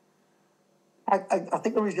 I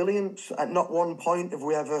think the resilience. At not one point have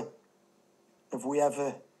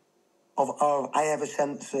I ever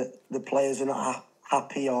sense that the players are not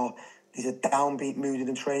happy, or there's a downbeat mood in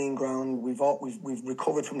the training ground. We've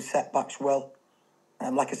recovered from setbacks well.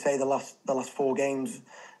 Like I say, the last 4 games,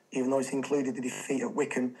 even though it's included the defeat at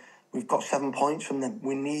Wycombe, we've got 7 points from them.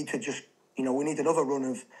 We need to just, we need another run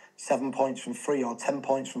of 7 points from 3 or 10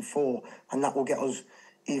 points from 4, and that will get us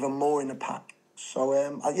even more in the pack. So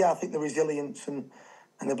I think the resilience and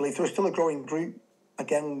the belief. There's still a growing group.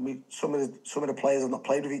 Again, some of the players have not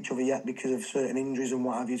played with each other yet because of certain injuries and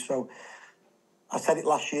what have you. So I said it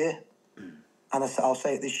last year, and I'll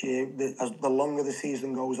say it this year. As the longer the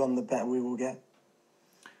season goes on, the better we will get.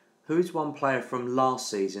 Who is one player from last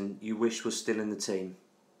season you wish was still in the team?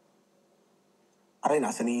 I think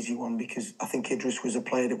that's an easy one, because I think Idris was a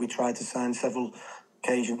player that we tried to sign several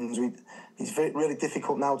occasions. It's really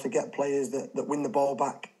difficult now to get players that win the ball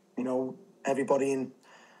back. Everybody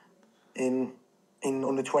in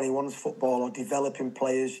under 21s football or developing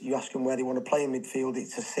players, you ask them where they want to play in midfield,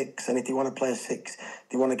 it's a 6, and if they want to play a 6,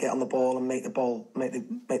 they want to get on the ball and make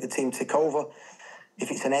the team tick over.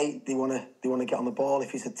 If it's an 8, they want to get on the ball.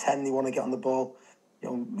 If it's a 10, they want to get on the ball.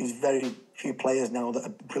 There's very few players now that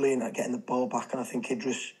are brilliant at getting the ball back, and I think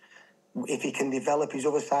Idris, if he can develop his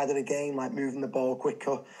other side of the game, like moving the ball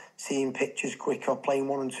quicker, seeing pitches quicker, playing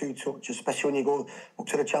 1 and 2 touch, especially when you go up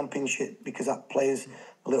to the Championship, because that player's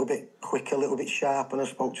a little bit quicker, a little bit sharp, and I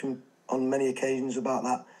spoke to him on many occasions about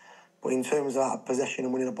that. But in terms of that possession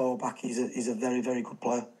and winning the ball back, he's a very, very good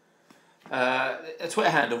player. A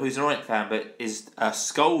Twitter handle who's an Orient fan but is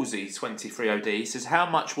Skolzy23OD says, how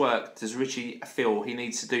much work does Richie feel he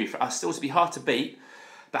needs to do for us still to be hard to beat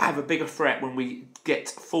but have a bigger threat when we get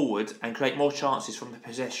forward and create more chances from the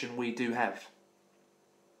possession we do have?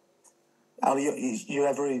 Al, you're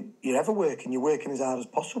ever working. You're working as hard as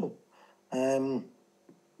possible.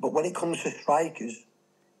 But when it comes to strikers,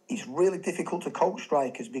 it's really difficult to coach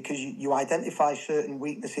strikers, because you identify certain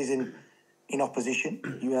weaknesses in opposition.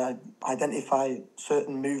 You identify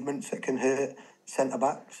certain movements that can hurt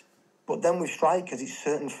centre-backs. But then with strikers, it's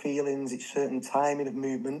certain feelings, it's certain timing of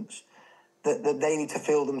movements that they need to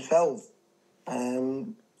feel themselves.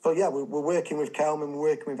 So yeah, we're working with Kelman, we're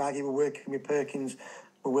working with Aggie, we're working with Perkins,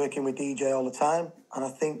 we're working with DJ all the time. And I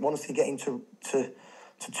think once they get into to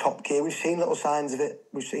top gear, we've seen little signs of it.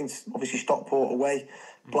 We've seen, obviously, Stockport away,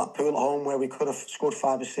 Blackpool at home, where we could have scored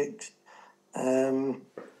 5 or 6.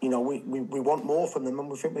 We want more from them, and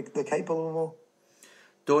we think they're capable of more.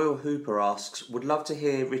 Doyle Hooper asks, would love to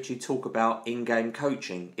hear Richie talk about in-game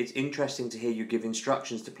coaching. It's interesting to hear you give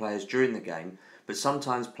instructions to players during the game, but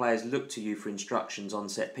sometimes players look to you for instructions on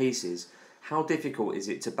set pieces. How difficult is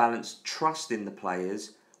it to balance trust in the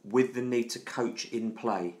players with the need to coach in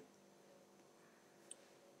play?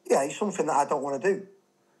 Yeah, it's something that I don't want to do.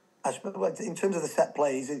 In terms of the set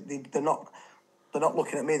plays, they're not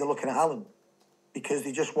looking at me, they're looking at Alan, because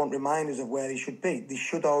they just want reminders of where he should be. They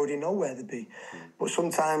should already know where they'd be. But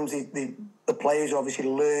sometimes the players are obviously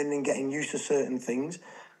learning, getting used to certain things,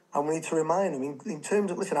 and we need to remind them. In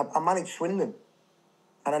terms of, listen, I managed Swindon,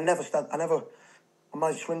 and I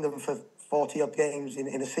managed Swindon for 40 odd games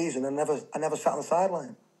in a season, and I never sat on the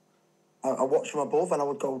sideline. I watched from above, and I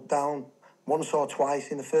would go down once or twice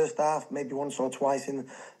in the first half, maybe once or twice in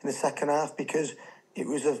the second half, because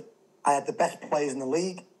I had the best players in the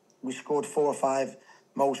league. We scored 4 or 5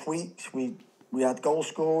 most weeks. We had goal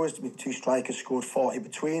scorers with 2 strikers, scored 40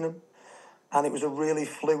 between them, and it was a really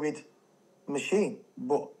fluid machine.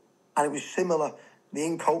 And it was similar. The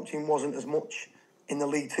in-coaching wasn't as much in the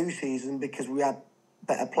League Two season because we had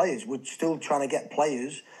better players. We're still trying to get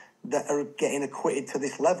players that are getting acquitted to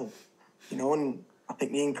this level, And I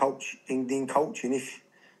think the in-coaching,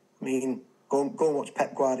 go and watch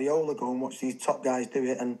Pep Guardiola, go and watch these top guys do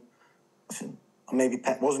it, and listen, maybe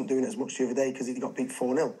Pep wasn't doing it as much the other day because he got beat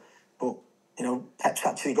 4-0. But, Pep's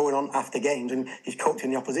actually going on after games and he's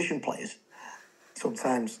coaching the opposition players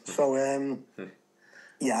sometimes. So,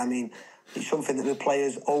 it's something that the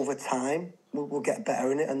players over time will get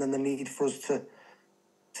better in it, and then the need for us to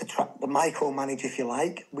the micromanage, if you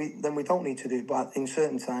like, we don't need to do. But in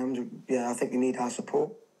certain times, I think we need our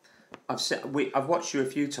support. I've watched you a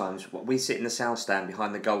few times. We sit in the south stand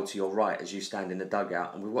behind the goal to your right as you stand in the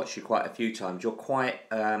dugout, and we watched you quite a few times. You're quite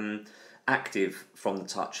active from the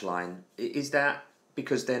touchline. Is that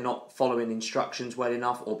because they're not following instructions well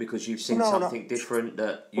enough, or because you've seen something different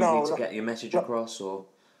that you need to get your message across? Or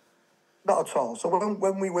not at all. So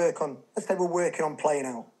when we work on, let's say we're working on playing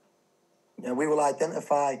out, we will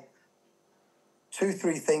identify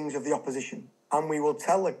 2-3 things of the opposition, and we will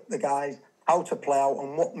tell the guys how to play out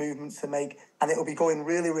and what movements to make, and it'll be going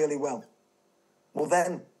really, really well. Well,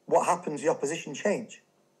 then what happens? The opposition change.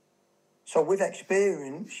 So with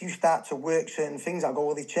experience, you start to work certain things out. Go,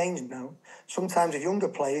 well, they've changed now. Sometimes with younger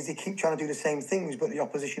players, they keep trying to do the same things, but the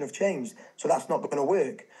opposition have changed. So that's not going to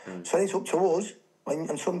work. So it's up to us.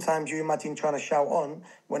 And sometimes you imagine trying to shout on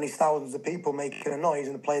when there's thousands of people making a noise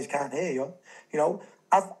and the players can't hear you.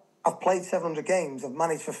 I've played 700 games. I've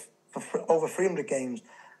managed for over 300 games.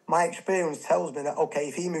 My experience tells me that, okay,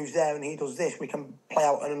 if he moves there and he does this, we can play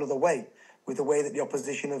out in another way with the way that the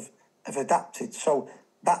opposition have adapted. So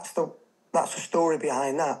that's the story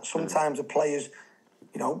behind that. Sometimes the players,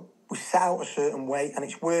 we set out a certain way and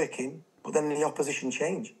it's working, but then the opposition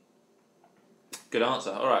change. Good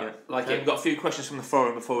answer. All right. Yeah. We've got a few questions from the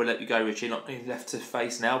forum before we let you go, Richie. Not being left to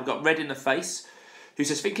face now. We've got Red in the Face, who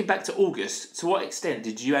says, thinking back to August, to what extent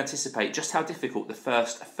did you anticipate just how difficult the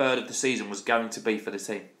first third of the season was going to be for the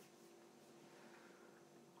team?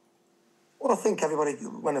 Well, I think everybody,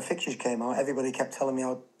 when the fixtures came out, everybody kept telling me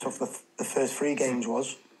how tough the first 3 games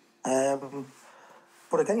was.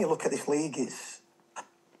 But again, you look at this league, it's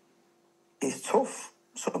tough.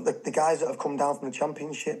 So the guys that have come down from the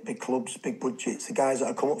Championship, big clubs, big budgets, the guys that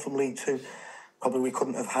have come up from League Two, probably we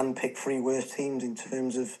couldn't have handpicked 3 worst teams in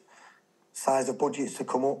terms of size of budgets to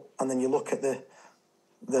come up. And then you look at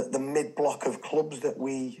the mid-block of clubs that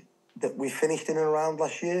we finished in and around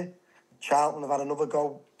last year. Charlton have had another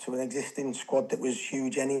go to an existing squad that was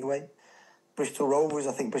huge anyway. Bristol Rovers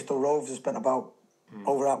have spent about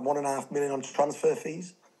over £1.5 million on transfer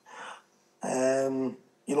fees.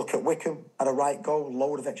 You look at Wickham, had a right go,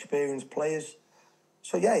 load of experienced players.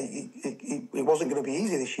 So yeah, it wasn't going to be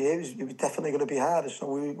easy this year. It was definitely going to be harder. So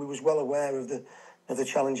we was well aware of the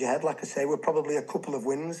challenge ahead. Like I say, we're probably a couple of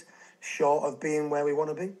wins short of being where we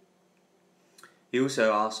want to be. He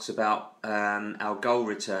also asks about our goal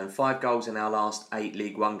return. 5 goals in our last 8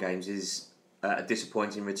 League One games is a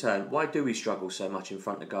disappointing return. Why do we struggle so much in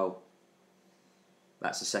front of goal?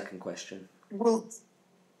 That's the second question. Well,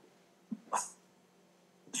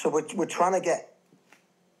 so we're trying to get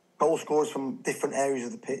goal scorers from different areas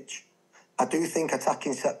of the pitch. I do think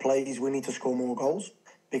attacking set plays, we need to score more goals,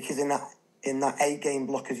 because in that 8-game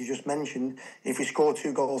block, as you just mentioned, if we score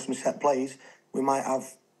 2 goals from set plays, we might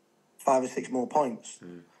have 5 or 6 more points.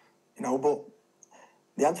 You know, but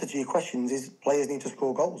the answer to your questions is players need to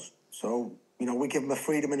score goals. So, you know, we give them a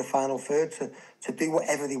freedom in the final third to do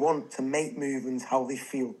whatever they want, to make movements how they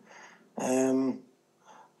feel.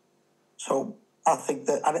 So I think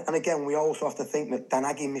that, and again, we also have to think that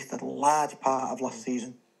Danagi missed a large part of last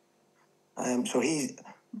season. So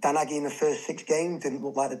Danagi in the first 6 games didn't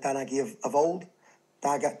look like the Danagi of old.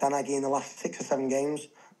 Danagi in the last 6 or 7 games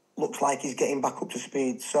looks like he's getting back up to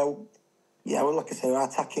speed. So, yeah, well, like I say, our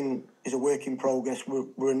attacking is a work in progress.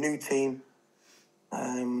 We're a new team.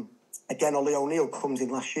 Again, Ollie O'Neill comes in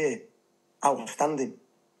last year, outstanding.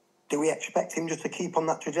 Do we expect him just to keep on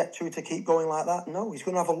that trajectory, to keep going like that? No, he's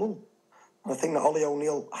going to have a lull. And I think that Ollie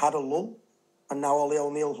O'Neill had a lull, and now Ollie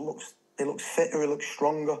O'Neill looks fitter, he looks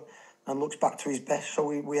stronger, and looks back to his best. So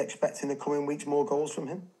we expect in the coming weeks more goals from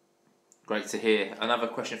him. Great to hear. Another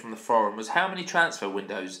question from the forum was, how many transfer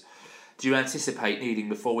windows do you anticipate needing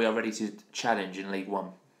before we are ready to challenge in League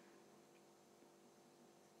One?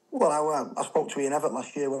 Well, I spoke to Ian Everett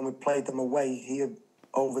last year when we played them away. He had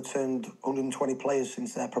overturned 120 players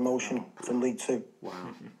since their promotion from League Two.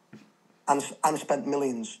 Wow. And spent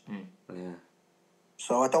millions. Yeah.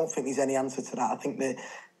 So I don't think there's any answer to that. I think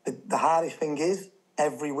the hardest thing is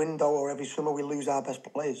every window or every summer we lose our best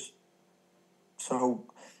players. So,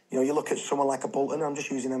 you know, you look at someone like a Bolton, I'm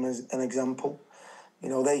just using them as an example. You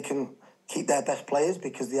know, they can keep their best players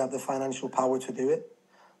because they have the financial power to do it.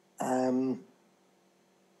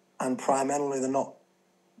 And primarily they're not,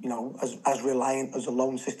 you know, as reliant as a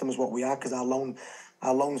loan system as what we are, because our loan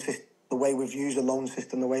system, the way we've used the loan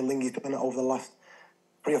system, the way Lingy's done it over the last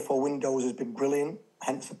 3 or 4 windows has been brilliant.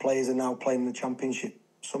 Hence the players are now playing in the Championship,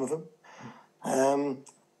 some of them.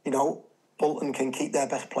 You know, Bolton can keep their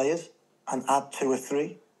best players and add 2 or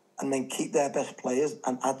 3, and then keep their best players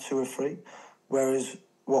and add 2 or 3. Whereas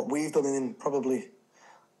what we've done in probably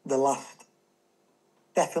the last,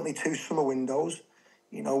 definitely 2 summer windows,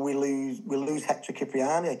 you know, we lose Hector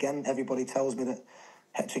Cipriani. Again, everybody tells me that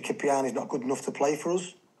Hector Cipriani is not good enough to play for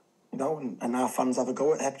us. You know, and our fans have a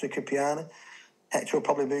go at Hector Cipriani. Hector will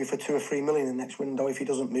probably move for 2 or 3 million in the next window. If he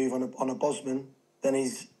doesn't move on a Bosman, then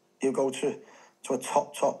he'll go to a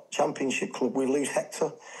top Championship club. We lose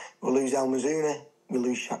Hector, we'll lose El Mazuna, we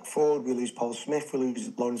lose Shaq Ford, we lose Paul Smith, we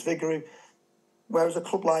lose Lawrence Vigouroux. Whereas a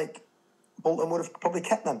club like Bolton would have probably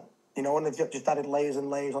kept them, you know, and they've just added layers and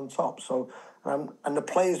layers on top. So, and the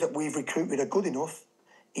players that we've recruited are good enough.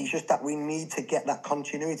 It's just that we need to get that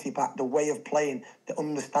continuity back, the way of playing, the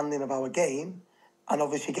understanding of our game, and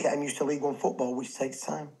obviously get them used to League One football, which takes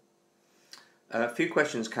time. A few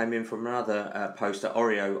questions came in from another poster,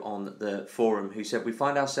 Oreo, on the forum, who said, we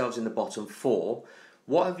find ourselves in the bottom 4.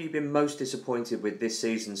 What have you been most disappointed with this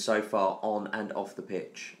season so far on and off the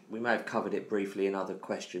pitch? We may have covered it briefly in other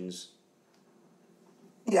questions.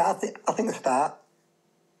 Yeah, I think the start,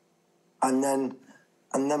 and then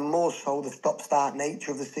more so the stop-start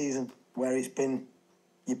nature of the season, where it's been,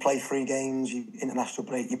 you play 3 games, international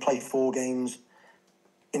break, you play 4 games,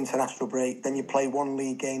 international break, then you play 1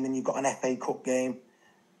 league game, then you've got an FA Cup game,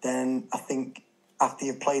 then I think after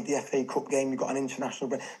you've played the FA Cup game, you've got an international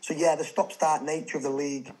break. So yeah, the stop-start nature of the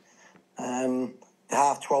league, the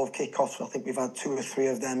half-12 kickoffs, I think we've had 2 or 3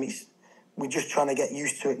 of them. We're just trying to get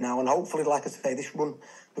used to it now, and hopefully, like I say, this run,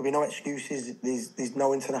 there'll be no excuses. There's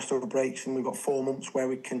no international breaks, and we've got 4 months where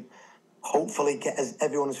we can hopefully get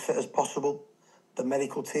everyone as fit as possible. The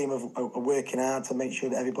medical team are working hard to make sure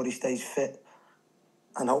that everybody stays fit,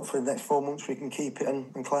 and hopefully the next 4 months we can keep it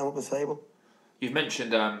and climb up the table. You've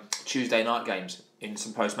mentioned Tuesday night games in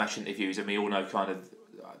some post-match interviews, and we all know kind of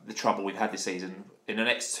the trouble we've had this season. In the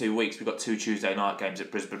next 2 weeks, we've got 2 Tuesday night games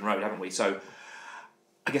at Brisbane Road, haven't we? So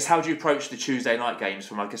I guess, how do you approach the Tuesday night games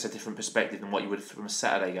from, I guess, a different perspective than what you would from a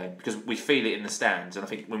Saturday game? Because we feel it in the stands, and I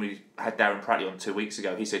think when we had Darren Prattley on 2 weeks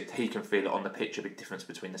ago, he said he can feel it on the pitch, a big difference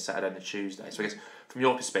between the Saturday and the Tuesday. So I guess, from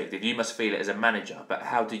your perspective, you must feel it as a manager, but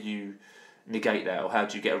how do you negate that, or how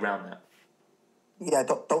do you get around that? Yeah,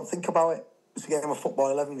 don't think about it. It's a game of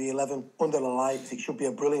football, 11v11, under the lights. It should be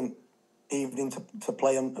a brilliant evening to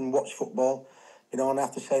play and watch football. You know, and I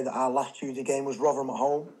have to say that our last Tuesday game was Rotherham at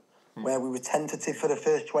home, where we were tentative for the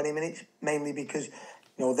first 20 minutes, mainly because,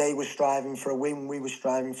 you know, they were striving for a win, we were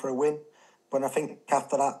striving for a win. But I think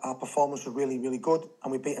after that, our performance was really, really good,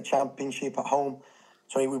 and we beat a championship at home.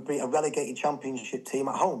 Sorry, we beat a relegated championship team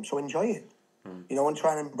at home, so enjoy it. You know, and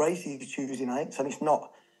try and embrace these Tuesday nights. And it's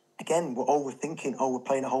not, again, we're overthinking, we're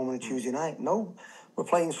playing at home on a Tuesday night. No, we're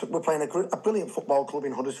playing a brilliant football club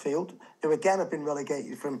in Huddersfield, who again have been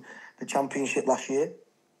relegated from the championship last year.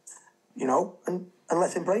 You know, and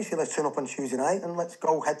let's embrace it. Let's turn up on Tuesday night and let's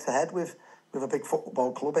go head to head with a big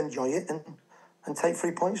football club, enjoy it, and take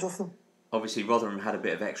 3 points off them. Obviously, Rotherham had a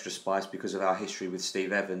bit of extra spice because of our history with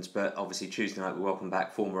Steve Evans, but obviously Tuesday night we welcome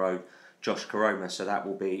back former O Josh Koroma, so that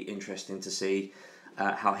will be interesting to see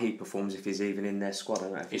how he performs, if he's even in their squad. I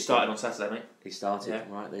don't know if he started on Saturday, mate. He started,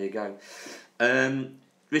 right, there you go.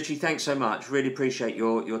 Richie, thanks so much. Really appreciate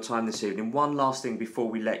your time this evening. One last thing before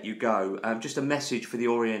we let you go. Just a message for the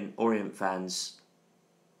Orient fans.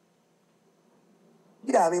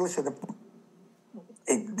 Yeah, I mean, listen,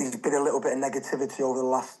 there's been a little bit of negativity over the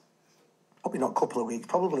last, probably not couple of weeks,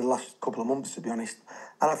 probably the last couple of months, to be honest.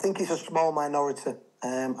 And I think it's a small minority,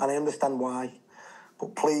 and I understand why.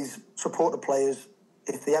 But please support the players.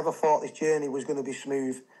 If they ever thought this journey was going to be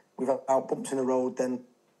smooth without bumps in the road, then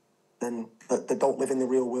they don't live in the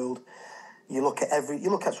real world. You look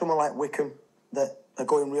at someone like Wickham that are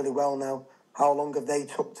going really well now. How long have they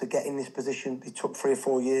took to get in this position? They took 3 or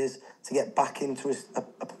 4 years to get back into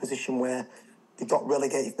a position where they got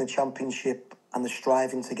relegated from the Championship and they're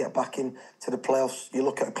striving to get back into the playoffs. You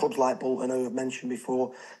look at clubs like Bolton, who I've mentioned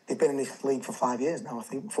before. They've been in this league for 5 years now, I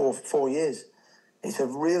think, 4 years. It's a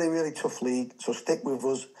really, really tough league, so stick with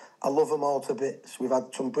us. I love them all to bits. We've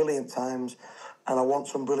had some brilliant times, and I want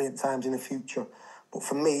some brilliant times in the future. But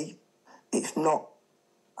for me, it's not,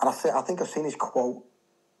 and I think I've seen his quote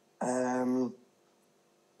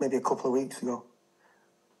maybe a couple of weeks ago.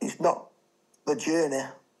 It's not the journey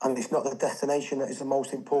and it's not the destination that is the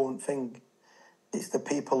most important thing. It's the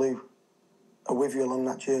people who are with you along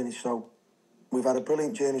that journey. So we've had a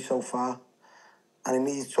brilliant journey so far, and in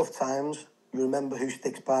these tough times, you remember who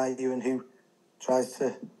sticks by you and who tries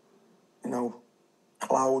to,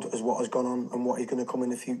 cloud as what has gone on and what is going to come in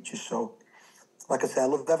the future. So, like I say, I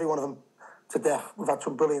love every one of them to death. We've had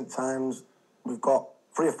some brilliant times. We've got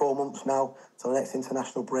 3 or 4 months now till the next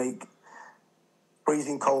international break.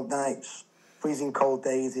 Freezing cold nights, freezing cold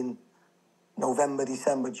days in November,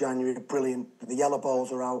 December, January. Brilliant. The yellow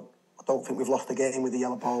balls are out. I don't think we've lost a game with the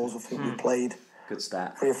yellow balls. I think we played good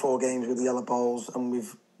stat 3 or 4 games with the yellow balls, and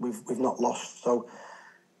we've not lost. So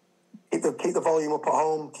keep the volume up at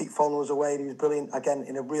home. Keep following us away. He was brilliant again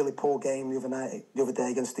in a really poor game the other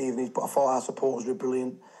day against Stevenage. But I thought our supporters were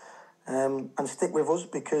brilliant. And stick with us,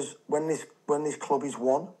 because when this club is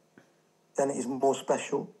won, then it is more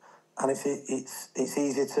special, and it's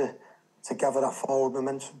easier to gather that forward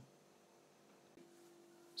momentum.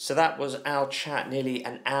 So that was our chat, nearly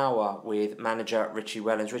an hour with manager Richie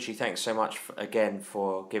Wellens. Richie, thanks so much again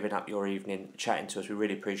for giving up your evening chatting to us. We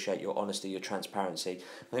really appreciate your honesty, your transparency.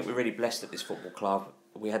 I think we're really blessed at this football club.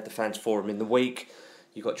 We had the fans forum in the week.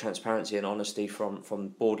 You got transparency and honesty from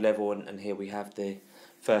board level, and here we have the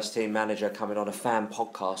first team manager coming on a fan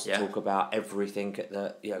podcast to talk about everything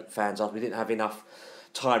that fans asked. We didn't have enough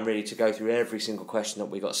time really to go through every single question that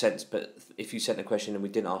we got sent, but if you sent a question and we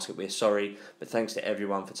didn't ask it, we're sorry, but thanks to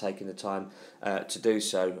everyone for taking the time to do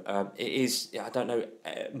so. It is, I don't know,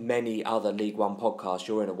 many other League One podcasts.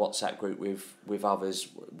 You're in a WhatsApp group with others.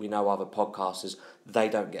 We know other podcasters, they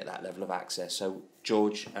don't get that level of access. So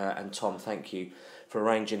George and Tom, thank you for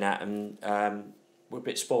arranging that, and we're a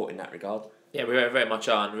bit sport in that regard. Yeah, we very much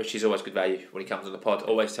are, and Richie's always good value when he comes on the pod.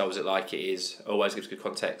 Always tells it like it is. Always gives good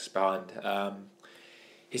context behind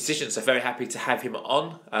his decisions. So very happy to have him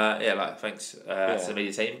on. Thanks to the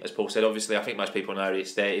media team. As Paul said, obviously, I think most people know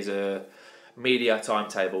this. There is a media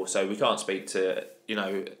timetable, so we can't speak to people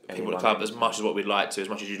at the club as much as what we'd like to, as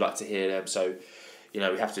much as you'd like to hear them. So we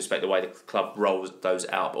have to respect the way the club rolls those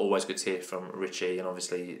out. But always good to hear from Richie, and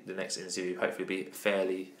obviously the next interview hopefully be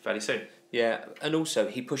fairly soon. Yeah, and also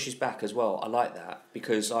he pushes back as well. I like that,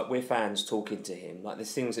 because we're fans talking to him.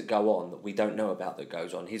 There's things that go on that we don't know about that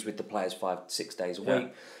goes on. He's with the players 5-6 days a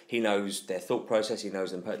week. He knows their thought process. He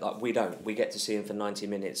knows them. We don't. We get to see him for 90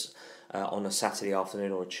 minutes on a Saturday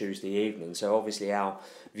afternoon or a Tuesday evening. So obviously our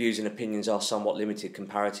views and opinions are somewhat limited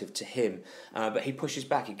comparative to him. But he pushes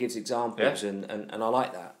back. He gives examples, and I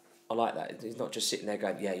like that. I like that. He's not just sitting there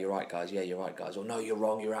going, "Yeah, you're right, guys. Yeah, you're right, guys." Or "No, you're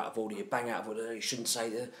wrong. You're out of order. You bang out of order. You shouldn't say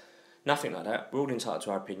that." Nothing like that. We're all entitled to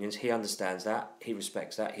our opinions. He understands that. He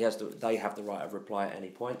respects that. They have the right of reply at any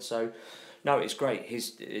point. So, no, it's great.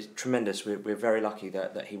 It's tremendous. We're very lucky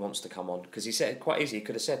that he wants to come on, because he said quite easy. He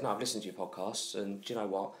could have said, "No, I've listened to your podcasts, and do you know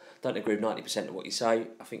what? Don't agree with 90% of what you say.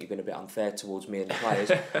 I think you've been a bit unfair towards me and the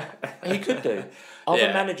players." He could do. Other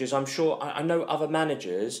managers, I'm sure. I know other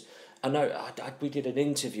managers. I know we did an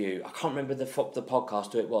interview. I can't remember the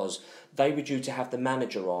podcast who it was. They were due to have the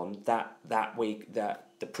manager on that week, the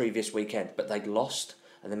previous weekend, but they'd lost,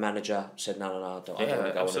 and the manager said, "No, I don't want to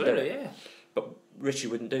go on and do it." Yeah. But Richie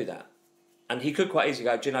wouldn't do that, And he could quite easily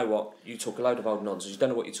go, do you know what? You talk a load of old nonsense. You don't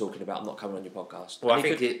know what you're talking about. I'm not coming on your podcast. Well, and I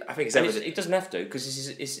think it's evident. He doesn't have to, because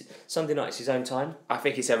it's Sunday night. It's his own time. I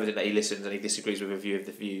think it's evident that he listens and he disagrees with a few of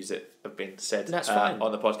the views that have been said That's fine.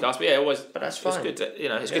 on the podcast. But yeah, always. But that's fine. It's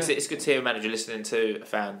good. It's good to hear a manager listening to a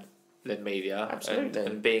fan-led media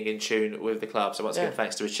and being in tune with the club. So once again,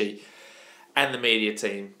 thanks to Richie and the media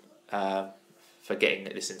team for getting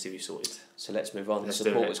this interview sorted. So let's move on. The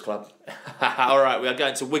Supporters Club. All right, we are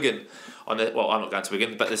going to Wigan. I'm not going to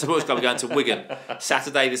Wigan, but the Supporters Club are going to Wigan.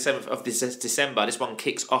 Saturday, the 7th of December. This one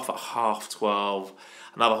kicks off at 12:30.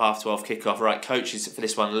 Another 12:30 kick-off. Right, coaches for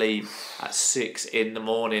this one leave at 6 in the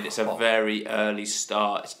morning. It's a very early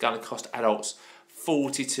start. It's going to cost adults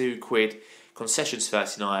 £42. Concessions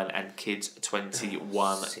 39 and kids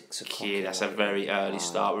 21 kid. That's a very early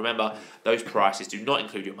start. Remember, those prices do not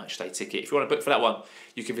include your match day ticket. If you want to book for that one,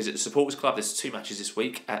 you can visit the Supporters Club. There's 2 matches this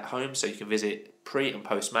week at home, so you can visit pre and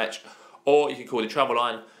post match, or you can call the travel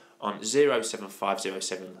line on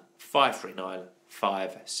 07507 539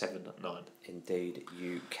 579. Indeed,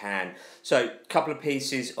 you can. So, a couple of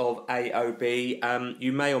pieces of AOB.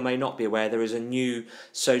 You may or may not be aware there is a new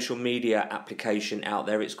social media application out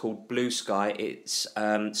there. It's called Blue Sky. It's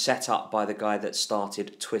set up by the guy that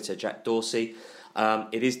started Twitter, Jack Dorsey.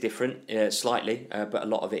 It is different, slightly, but a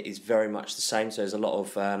lot of it is very much the same. So there's a lot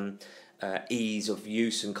of ease of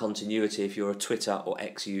use and continuity if you're a Twitter or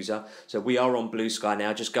X user. So we are on Blue Sky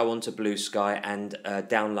now. Just go on to Blue Sky and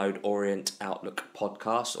download Orient Outlook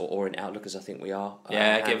podcast, or Orient Outlook as I think we are.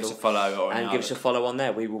 Give us a follow. Give us a follow on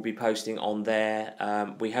there. We will be posting on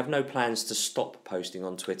there. We have no plans to stop posting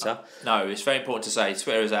on Twitter. No, it's very important to say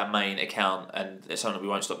Twitter is our main account and it's something we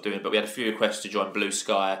won't stop doing. But we had a few requests to join Blue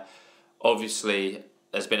Sky. Obviously,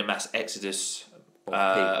 there's been a mass exodus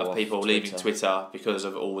of people leaving Twitter because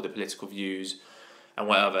of all the political views and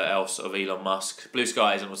whatever else of Elon Musk. Blue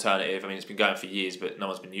Sky is an alternative. I mean, it's been going for years, but no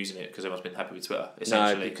one's been using it because everyone's been happy with Twitter,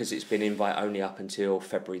 essentially. No, because it's been invite only up until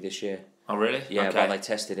February this year. Oh, really? Yeah, okay. while they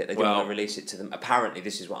tested it. They didn't want to release it to them. Apparently,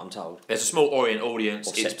 this is what I'm told. There's a small Orient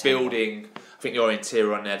audience. It's building. I think the Orienteer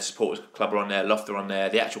are on there, the Supporters Club are on there, Loft are on there.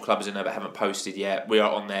 The actual club is in there but haven't posted yet. We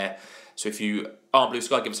are on there. So if you are on Blue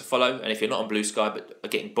Sky, give us a follow. And if you're not on Blue Sky but are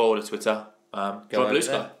getting bored of Twitter, join Blue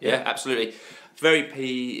Sky. Yeah, absolutely.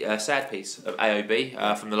 Very sad piece of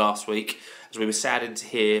AOB from the last week, as we were saddened to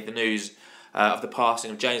hear the news of the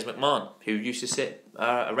passing of James McMahon, who used to sit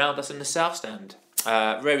around us in the South Stand.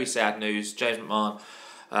 Very sad news. James McMahon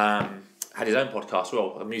had his own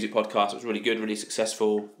podcast, a music podcast. It was really good, really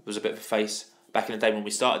successful. It was a bit of a face back in the day when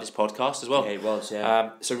we started this podcast as well. Yeah, it was,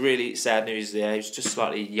 yeah. So really sad news there. He was just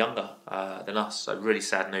slightly younger than us, so really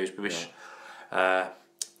sad news. We wish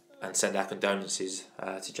and send our condolences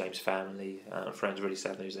to James' family and friends. Really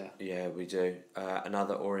sad news there. Yeah, we do.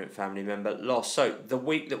 Another Orient family member lost. So the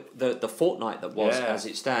week the fortnight that was, as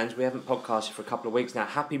it stands, we haven't podcasted for a couple of weeks now.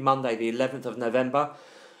 Happy Monday, the 11th of November,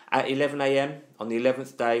 at 11 a.m. on the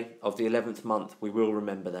 11th day of the 11th month. We will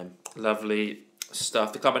remember them. Lovely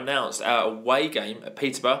stuff. The club announced our away game at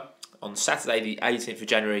Peterborough on Saturday, the 18th of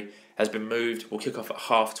January, has been moved. We'll kick off at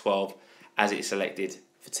 12:30 as it is selected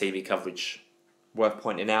for TV coverage. Worth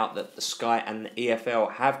pointing out that the Sky and the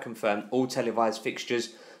EFL have confirmed all televised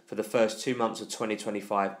fixtures for the first 2 months of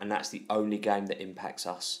 2025, and that's the only game that impacts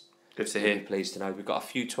us. Good to hear. Really pleased to know. We've got a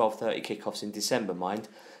few 12:30 kickoffs in December, mind,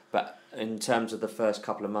 but in terms of the first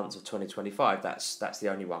couple of months of 2025, that's the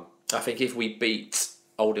only one. I think if we beat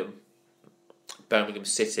Oldham, Birmingham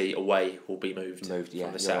City away will be moved from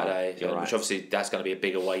the Saturday, which obviously that's going to be a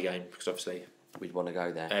big away game because obviously we'd want to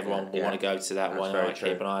go there. Everyone will want to go to that one. I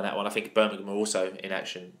keep an eye on that one. I think Birmingham are also in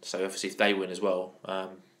action, so obviously if they win as well,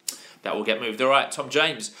 that will get moved. All right, Tom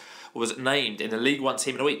James was named in the League One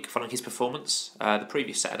Team of the Week following his performance the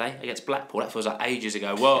previous Saturday against Blackpool. That feels like ages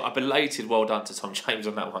ago. Well, a belated well done to Tom James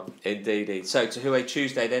on that one. Indeed. So to Huey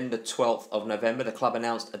Tuesday then, the 12th of November, the club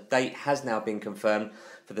announced a date has now been confirmed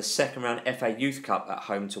for the second round FA Youth Cup at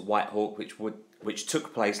home to Whitehawk, which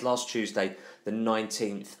took place last Tuesday, the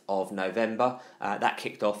 19th of November. That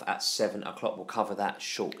kicked off at 7 o'clock. We'll cover that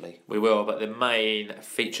shortly. We will, but the main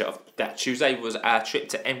feature of that Tuesday was our trip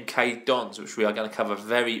to MK Dons, which we are going to cover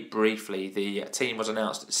very briefly. The team was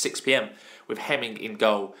announced at 6 p.m. with Hemming in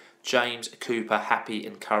goal, James, Cooper, Happy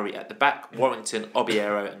and Curry at the back, Warrington,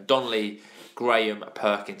 Obiero and Donnelly, Graham,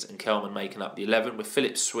 Perkins and Kelman making up the 11, with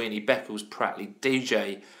Phillips, Sweeney, Beckles, Pratley,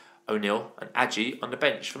 DJ, O'Neill and Adji on the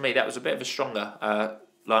bench. For me, that was a bit of a stronger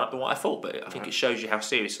lineup than what I thought, but I think it shows you how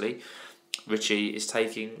seriously Richie is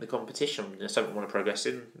taking the competition. There's something you want to progress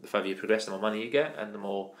in. The further you progress, the more money you get, and the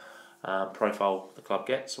more profile the club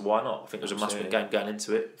gets. So why not? I think it was a must-win game going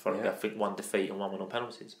into it. Following, I think, 1 defeat and 1 win on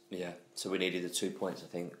penalties. Yeah, so we needed the 2 points, I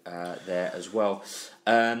think, there as well.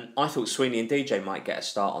 I thought Sweeney and DJ might get a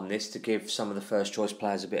start on this to give some of the first choice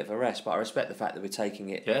players a bit of a rest, but I respect the fact that we're taking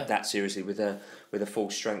it that seriously with a full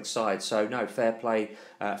strength side. So no, fair play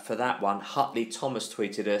for that one. Hutley Thomas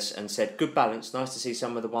tweeted us and said, "Good balance. Nice to see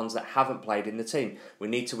some of the ones that haven't played in the team. We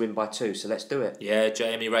need to win by 2, so let's do it." Yeah,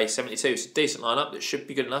 Jamie Ray 72. It's a decent lineup that should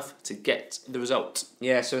be good enough to get the result.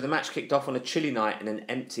 Yeah, so the match kicked off on a chilly night in an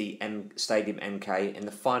empty Stadium MK in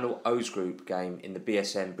the final O's Group game in the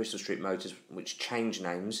BSN Bristol Street Motors, which changed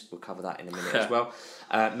names. We'll cover that in a minute as well.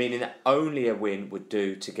 Meaning that only a win would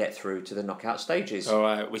do to get through to the knockout stages. All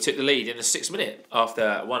right, we took the lead in the 6th minute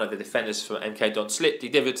after one of the defenders for MK Dons slipped. He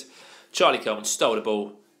divered. Charlie Kelman stole the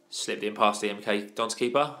ball, slipped in past the MK Dons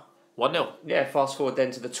keeper. 1-0. Yeah, fast forward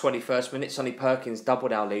then to the 21st minute. Sonny Perkins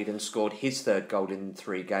doubled our lead and scored his 3rd goal in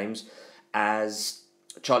 3 games as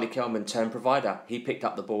Charlie Kelman turned provider. He picked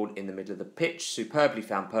up the ball in the middle of the pitch, superbly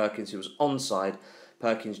found Perkins, who was onside.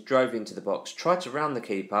 Perkins drove into the box, tried to round the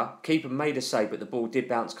keeper. Keeper made a save, but the ball did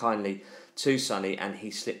bounce kindly to Sonny, and he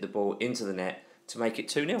slipped the ball into the net to make it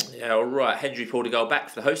 2-0. Yeah, all right. Hendry pulled a goal back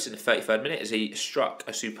for the hosts in the 33rd minute as he struck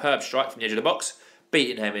a superb strike from the edge of the box,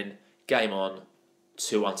 beating Hemming. Game on,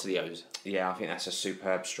 2-1 to the O's. Yeah, I think that's a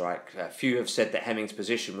superb strike. A few have said that Hemming's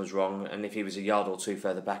position was wrong, and if he was a yard or 2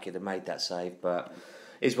 further back, he'd have made that save, but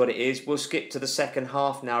is what it is. We'll skip to the second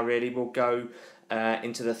half now, really. We'll go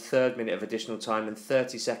into the 3rd minute of additional time, and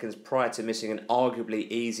 30 seconds prior to missing an arguably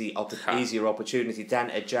easier opportunity, Dan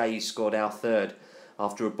Ajayi scored our 3rd.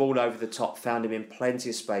 After a ball over the top found him in plenty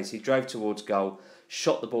of space, he drove towards goal,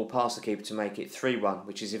 shot the ball past the keeper to make it 3-1,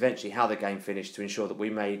 which is eventually how the game finished to ensure that we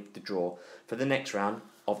made the draw for the next round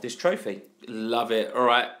of this trophy. Love it. All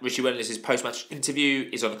right, Richie Wellens' post-match interview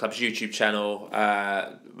is on the club's YouTube channel.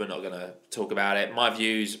 We're not going to talk about it. My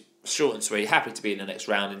views, short and sweet. Happy to be in the next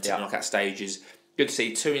round into the knockout stages. Good to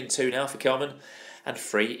see 2-2 now for Kelman and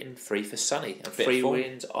 3-3 for Sonny. And 3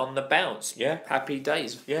 wins on the bounce. Yeah. Happy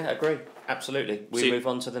days. Yeah, agree. Absolutely. We move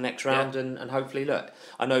on to the next round and hopefully, look,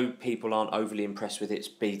 I know people aren't overly impressed with its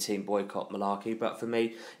B-team boycott malarkey, but for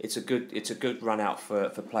me, it's a good run out for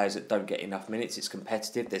players that don't get enough minutes. It's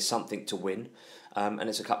competitive. There's something to win. And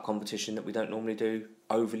it's a cup competition that we don't normally do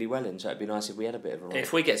overly well in, so it'd be nice if we had a bit of a run.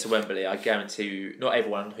 If we get to Wembley, I guarantee you, not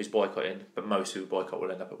everyone who's boycotting, but most who boycott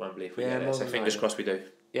will end up at Wembley if we get there. So fingers crossed we do.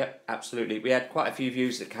 Yeah, absolutely. We had quite a few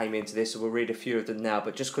views that came into this, so we'll read a few of them now,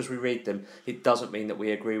 but just because we read them, it doesn't mean that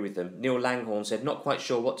we agree with them. Neil Langhorn said, "Not quite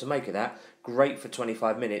sure what to make of that. Great for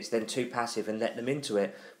 25 minutes, then too passive and let them into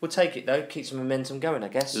it. We'll take it though, keep some momentum going, I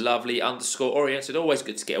guess." Lovely _Orient said, "Always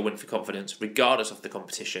good to get a win for confidence, regardless of the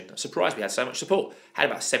competition. I'm surprised we had so much support. Had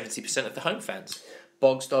about 70% of the home fans."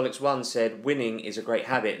 Bogstolix1 said, "Winning is a great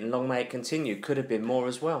habit and long may it continue. Could have been more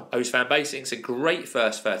as well." O's fan basing said, "Great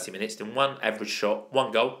first 30 minutes, then 1 average shot,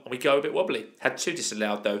 1 goal, and we go a bit wobbly. Had 2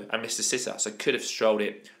 disallowed though, and missed a sitter, so could have strolled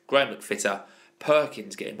it. Graham looked fitter.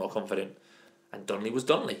 Perkins getting more confident. And Donnelly was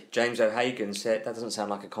Donnelly." James O'Hagan said, that doesn't sound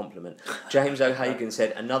like a compliment. James O'Hagan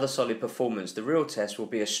said, "Another solid performance. The real test will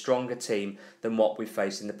be a stronger team than what we've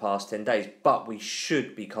faced in the past 10 days. But we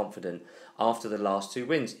should be confident after the last 2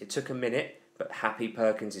 wins. It took a minute, but happy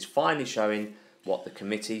Perkins is finally showing what the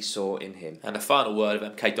committee saw in him." And the final word of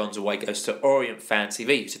MK Dons away goes to Orient Fan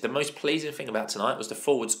TV, who said the most pleasing thing about tonight was the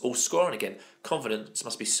forwards all scoring again. Confidence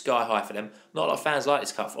must be sky high for them. Not a lot of fans like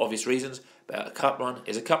this cup for obvious reasons, but a cup run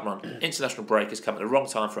is a cup run. International break has come at the wrong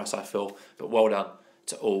time for us, I feel, but well done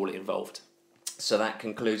to all involved. So that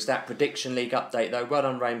concludes that Prediction League update though. Well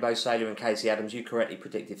done Rainbow Sailor and Casey Adams, you correctly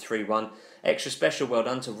predicted 3-1. Extra special well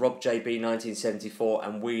done to Rob JB 1974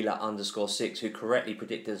 and Wheeler _6 who correctly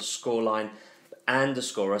predicted the scoreline and the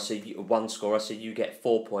scorer, so one scorer, so you get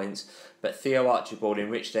 4 points. But Theo Archibald,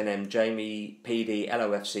 Enriched NM, Jamie PD,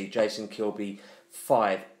 LOFC, Jason Kilby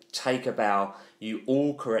 5, Take a Bow. You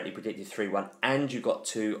all correctly predicted 3-1 and you got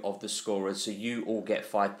 2 of the scorers, so you all get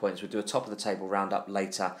 5 points. We'll do a top of the table roundup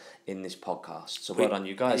later in this podcast. So well done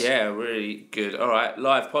you guys. Yeah, really good. All right,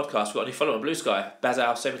 live podcast. We've got a new follower on Blue Sky,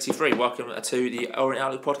 Bazal73. Welcome to the Orient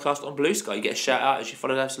Outlook podcast on Blue Sky. You get a shout out as you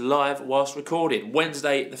follow us live whilst recording.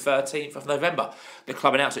 Wednesday the 13th of November, the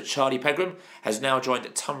club announced that Charlie Pegram has now joined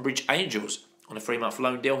Tunbridge Angels on a 3-month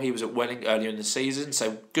loan deal. He was at Welling earlier in the season,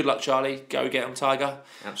 so good luck Charlie, go get him Tiger.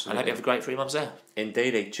 Absolutely. And I hope you have a great 3 months there.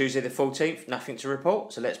 Indeedy. Tuesday the 14th, nothing to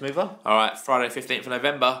report, so let's move on. Alright, Friday 15th of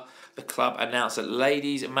November, the club announced that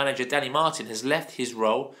ladies manager Danny Martin has left his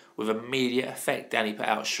role with immediate effect. Danny put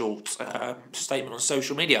out a short statement on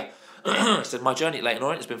social media. He said, "My journey at Leyton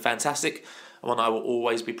Orient has been fantastic and one I will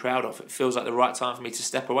always be proud of. It feels like the right time for me to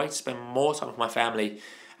step away, to spend more time with my family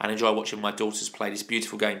and enjoy watching my daughters play this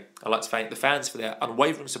beautiful game. I'd like to thank the fans for their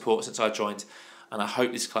unwavering support since I joined, and I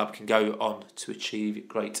hope this club can go on to achieve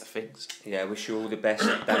great things. Yeah, wish you all the best,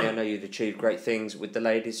 Danny. I know you've achieved great things with the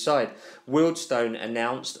ladies' side. Wealdstone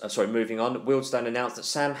announced that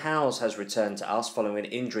Sam Howes has returned to us following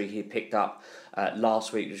an injury he picked up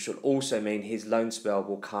last week, which would also mean his loan spell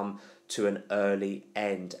will come to an early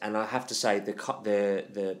end. And I have to say,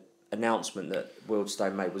 the announcement that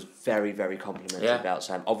Wealdstone made was very, very complimentary about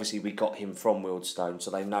Sam. Obviously, we got him from Wealdstone, so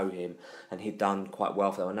they know him, and he'd done quite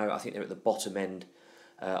well for them. I think they're at the bottom end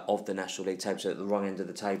of the National League table, so at the wrong end of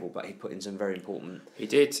the table, but he put in some very important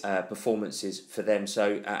performances for them.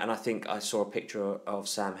 So, and I think I saw a picture of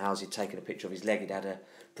Sam Howes. He'd taken a picture of his leg. He'd had a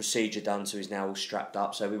procedure done, so he's now all strapped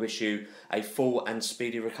up. So we wish you a full and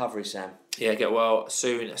speedy recovery, Sam. Yeah, get well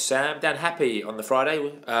soon, Sam. Dan Happy on the Friday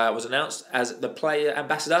was announced as the player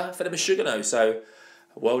ambassador for the Meshuggah. So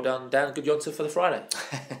well done, Dan. Good yonta for the Friday.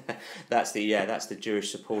 That's the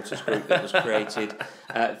Jewish supporters group that was created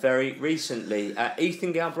very recently.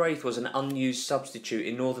 Ethan Galbraith was an unused substitute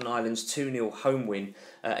in Northern Ireland's 2-0 home win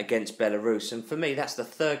against Belarus, and for me that's the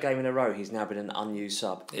third game in a row he's now been an unused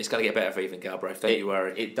sub. It's going to get better for Ethan Galbraith, don't you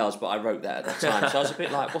worry. It does, but I wrote that at the time, so I was a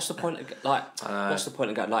bit like, what's the point of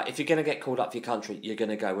going? Like, if you're going to get called up for your country, you're going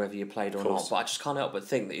to go whether you played or not. But I just can't help but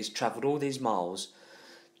think that he's travelled all these miles,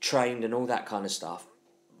 trained and all that kind of stuff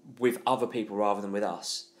with other people rather than with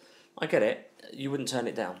us. I get it. You wouldn't turn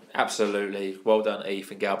it down. Absolutely. Well done,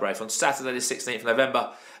 Ethan Galbraith. On Saturday the 16th of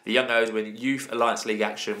November, the Young O's win Youth Alliance League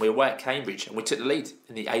action. We're away at Cambridge and we took the lead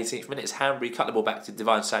in the 18th minute as Hanbury cut the ball back to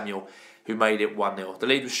Divine Samuel, who made it 1-0. The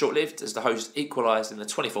lead was short-lived as the hosts equalised in the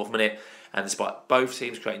 24th minute, and despite both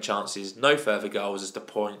teams creating chances, no further goals as the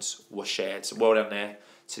points were shared. So well done there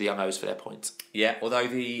to the Young O's for their point. Yeah, although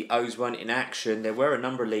the O's weren't in action, there were a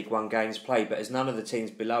number of League One games played, but as none of the teams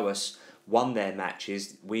below us won their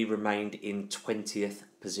matches, we remained in 20th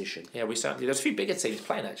position. Yeah, we certainly. There's a few bigger teams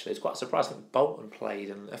playing actually. It's quite surprising. Bolton played,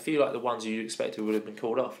 and a few like the ones you expected would have been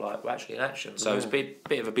called off, like were actually in action. So it's a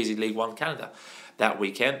bit of a busy League One calendar that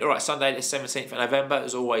weekend. All right, Sunday the 17th of November.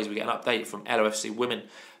 As always, we get an update from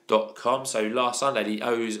LOFCwomen.com. So last Sunday, the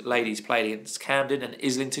O's ladies played against Camden and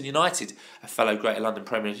Islington United, a fellow Greater London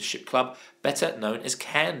Premiership club, better known as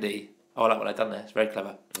Candy. Oh, I like what they've done there. It's very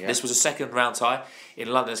clever. Yeah. This was a second round tie in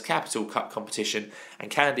London's Capital Cup competition,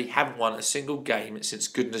 and Candy haven't won a single game since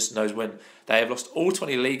goodness knows when. They have lost all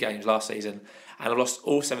 20 league games last season and have lost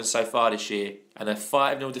all 7 so far this year, and a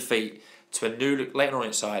 5-0 defeat to a new Leyton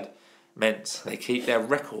Orient side meant they keep their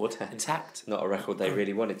record intact. Not a record they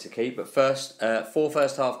really wanted to keep, but four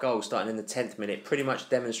first half goals starting in the 10th minute pretty much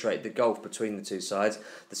demonstrated the gulf between the two sides.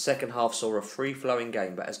 The second half saw a free-flowing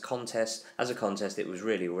game, but as a contest it was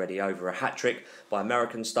really already over. A hat-trick by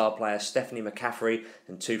American star player Stephanie McCaffrey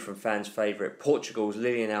and 2 from fans' favourite Portugal's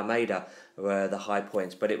Lilian Almeida were the high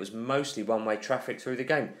points, but it was mostly one-way traffic through the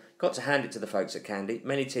game. Got to hand it to the folks at Candy.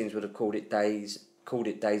 Many teams would have called it days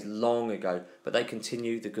long ago, but they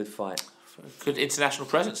continue the good fight. Good international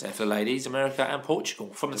presence there for the ladies, America and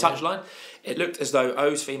Portugal. From the touchline, it looked as though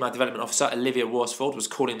O's female development officer Olivia Worsfold was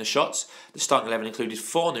calling the shots. The starting 11 included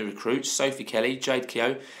 4 new recruits: Sophie Kelly, Jade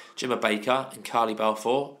Keogh, Gemma Baker and Carly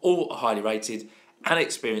Balfour, all highly rated and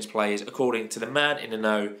experienced players according to the man in the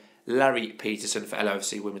know, Larry Peterson for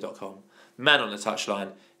LOFCwomen.com. Man on the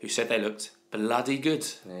touchline who said they looked bloody good.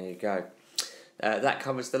 There you go. That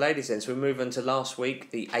covers the ladies then. So we move on to last week,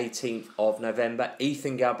 the 18th of November.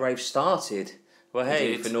 Ethan Galbraith started. Well,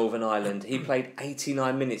 hey, for Northern Ireland. He played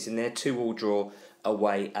 89 minutes in their 2-2 draw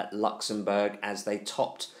away at Luxembourg as they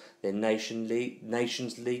topped their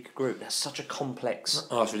Nations League group. That's such a complex...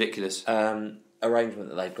 Oh, it's ridiculous. Arrangement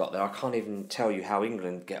that they've got there. I can't even tell you how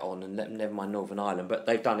England get on, and never mind Northern Ireland. But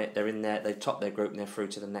they've done it. They're in there. They've topped their group and they're through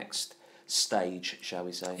to the next stage, shall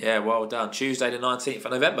we say. Yeah, well done. Tuesday the 19th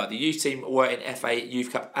of November, the youth team were in FA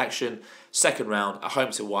Youth Cup action, second round at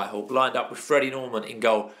home to Whitehall, lined up with Freddie Norman in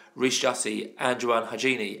goal, Rhys Jussie, Andrewan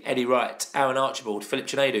Hajini, Eddie Wright, Aaron Archibald, Philip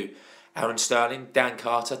Chinedu, Aaron Sterling, Dan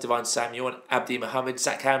Carter, Divine Samuel and Abdi Mohammed.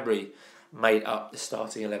 Zach Hanbury made up the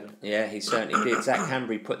starting 11. Yeah, he certainly did. Zach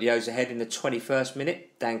Hanbury put the O's ahead in the 21st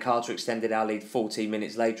minute. Dan Carter extended our lead 14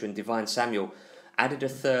 minutes later, and Divine Samuel added a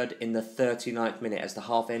third in the 39th minute as the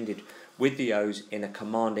half ended with the O's in a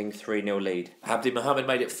commanding 3-0 lead. Abdi Mohammed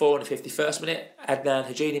made it 4 in the 51st minute, Adnan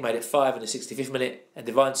Hajini made it 5 in the 65th minute, and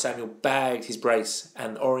Divine Samuel bagged his brace,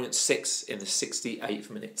 and Orient 6 in the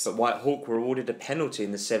 68th minute. But White Hawk were awarded a penalty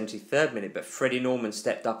in the 73rd minute, but Freddie Norman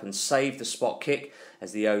stepped up and saved the spot kick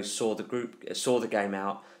as the O's saw the game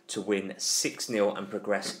out to win 6-0 and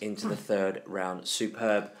progress into the third round.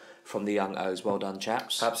 Superb from the young O's. Well done,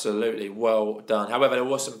 chaps. Absolutely, well done. However, there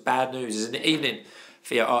was some bad news as in the evening.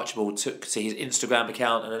 Theo Archibald took to his Instagram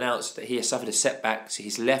account and announced that he has suffered a setback to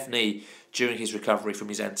his left knee during his recovery from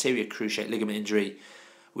his anterior cruciate ligament injury,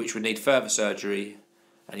 which would need further surgery.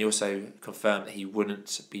 And he also confirmed that he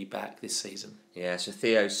wouldn't be back this season. Yeah, so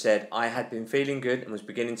Theo said, I had been feeling good and was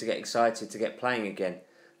beginning to get excited to get playing again.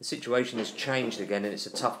 The situation has changed again and it's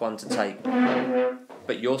a tough one to take.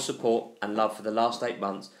 But your support and love for the last 8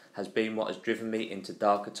 months has been what has driven me into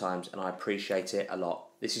darker times and I appreciate it a lot.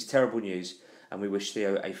 This is terrible news and we wish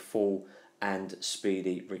Theo a full and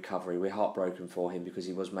speedy recovery. We're heartbroken for him because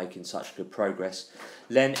he was making such good progress.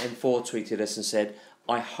 Len M4 tweeted us and said,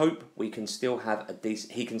 I hope he can still have a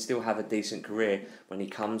decent career when he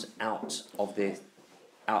comes out of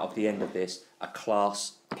the end of this, a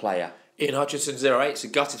class player. Ian Hutchinson 08 so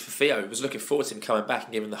gutted for Theo. He was looking forward to him coming back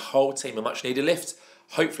and giving the whole team a much needed lift.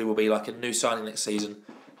 Hopefully we'll be like a new signing next season.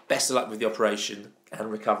 Best of luck with the operation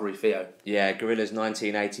and recovery, Theo. Yeah, Gorillas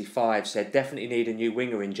 1985 said, definitely need a new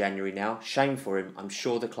winger in January now. Shame for him. I'm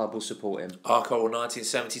sure the club will support him. Arcoral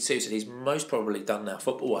 1972 said he's most probably done now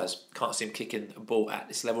football-wise. Can't see him kicking a ball at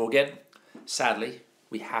this level again. Sadly,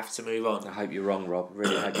 we have to move on. I hope you're wrong, Rob.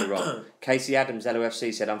 Really hope you're wrong. Casey Adams,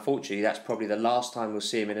 LOFC, said, unfortunately, that's probably the last time we'll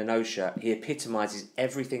see him in an O shirt. He epitomises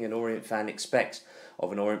everything an Orient fan expects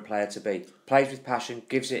of an Orient player to be. Plays with passion,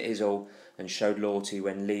 gives it his all, and showed loyalty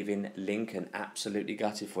when leaving Lincoln. Absolutely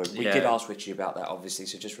gutted for him. We did ask Richie about that, obviously,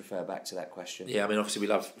 so just refer back to that question. Yeah, I mean, obviously we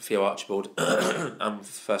love Theo Archibald. And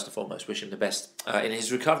first and foremost, wish him the best in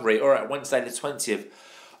his recovery. All right, Wednesday the 20th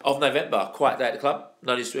of November, quiet day at the club.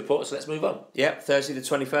 No news to report, so let's move on. Yep, Thursday the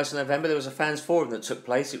 21st of November, there was a fans forum that took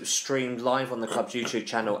place. It was streamed live on the club's YouTube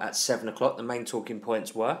channel at 7 o'clock. The main talking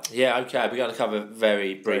points were... Yeah, okay, we're going to cover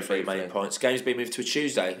very briefly the main points. Games being moved to a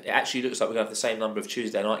Tuesday. It actually looks like we're going to have the same number of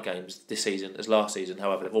Tuesday night games this season as last season.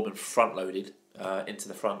 However, they've all been front-loaded into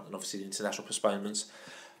the front, and obviously the international postponements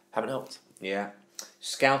haven't helped. Yeah.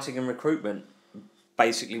 Scouting and recruitment.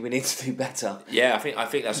 Basically, we need to do better. Yeah, I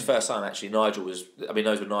think that's the first time actually Nigel was... I mean,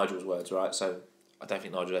 those were Nigel's words, right? So I don't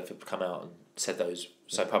think Nigel ever come out and said those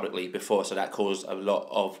so publicly before, so that caused a lot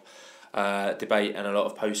of debate and a lot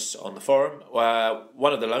of posts on the forum.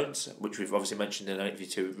 One of the loans, which we've obviously mentioned in an interview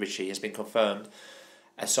to Richie, has been confirmed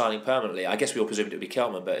as signing permanently. I guess we all presumed it would be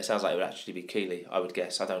Kelman, but it sounds like it would actually be Keeley, I would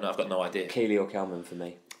guess. I don't know, I've got no idea. Keeley or Kelman for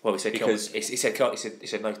me. Well, he said because Kelman. He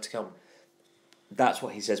said no to Kelman. That's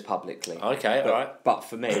what he says publicly. Okay, all right. But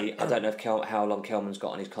for me, I don't know how long Kelman's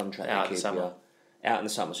got on his contract. Out in the summer. Out in the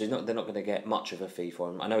summer, so they're not going to get much of a fee for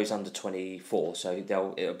him. I know he's under 24, so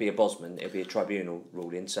it'll be a Bosman, it'll be a tribunal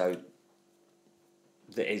ruling, so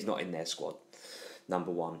that he's not in their squad.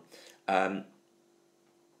 Number one.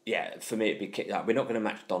 Yeah, for me, it'd be we're not going to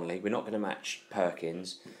match Donnelly, we're not going to match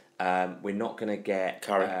Perkins, we're not going to get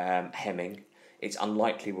Curry. Hemming. It's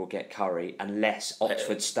unlikely we'll get Curry unless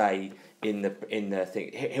Oxford stay in the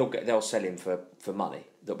thing. They'll sell him for money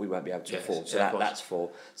that we won't be able to afford. So that's four.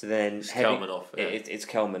 So then it's Kelman off. Yeah. It's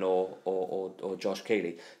Kelman or Josh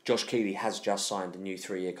Keeley. Josh Keeley has just signed a new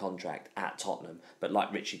 3-year contract at Tottenham, but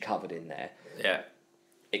like Richie covered in there. Yeah.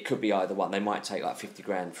 It could be either one. They might take like 50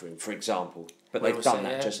 grand for him, for example. But they've done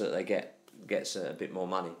that just so that they gets a bit more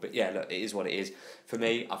money. But yeah, look, it is what it is. For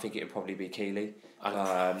me, I think it would probably be Keeley.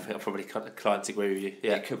 I think I'm probably inclined to agree with you.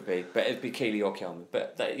 Yeah, it could be, but it'd be Keeley or Kelman.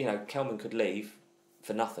 But Kelman could leave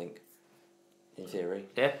for nothing, in theory.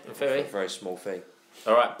 Yeah, in theory. For a very small fee.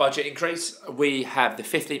 All right, budget increase. We have the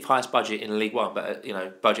 15th highest budget in League One, but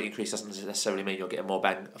budget increase doesn't necessarily mean you're getting more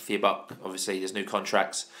bang for your buck. Obviously, there's new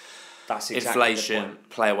contracts. That's exactly inflation, the point.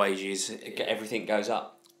 Player wages. Everything goes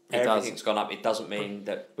up. Everything's gone up. It doesn't mean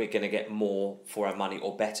that we're going to get more for our money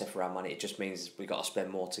or better for our money. It just means we've got to spend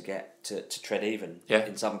more to get to tread even. Yeah.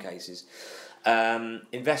 In some cases,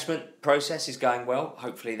 investment process is going well.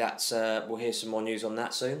 Hopefully, that's we'll hear some more news on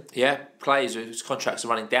that soon. Yeah, players whose contracts are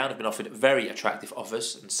running down have been offered very attractive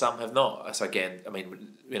offers, and some have not. So again, I mean,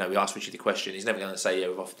 we asked Richie the question. He's never going to say, "Yeah,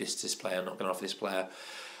 we've offered this player. I'm not going to offer this player."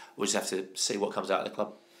 We'll just have to see what comes out of the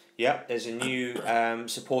club. Yeah, there's a new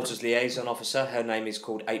supporters liaison officer. Her name is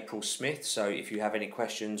called April Smith. So if you have any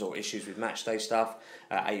questions or issues with matchday stuff,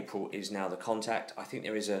 April is now the contact. I think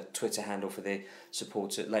there is a Twitter handle for the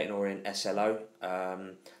supporter Leyton Orient SLO.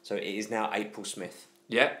 So it is now April Smith.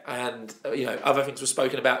 Yeah, and other things were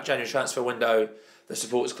spoken about. January transfer window, the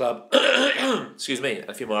supporters club. Excuse me, and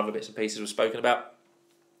a few more other bits and pieces were spoken about.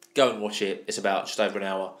 Go and watch it. It's about just over an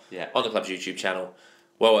hour. Yeah. On the club's YouTube channel.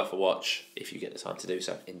 Well worth a watch if you get the time to do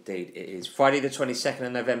so. Indeed, it is. Friday the 22nd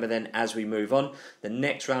of November then, as we move on, the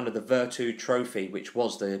next round of the Virtu Trophy, which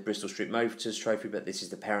was the Bristol Street Motors Trophy, but this is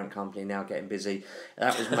the parent company now getting busy.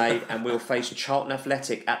 That was made, and we'll face Charlton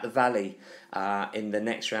Athletic at the Valley in the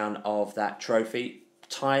next round of that trophy.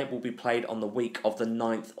 tie will be played on the week of the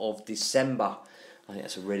 9th of December. I think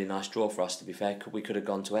that's a really nice draw for us, to be fair. We could have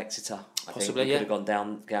gone to Exeter. Possibly, we could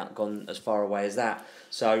have gone as far away as that.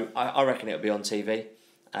 So I reckon it'll be on TV.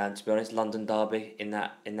 And to be honest, London Derby in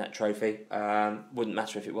that trophy. Wouldn't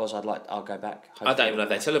matter if it was. I'll go back. I don't even know if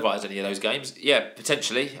they televised any of those games. Yeah,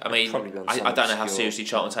 potentially. I mean, I don't know how seriously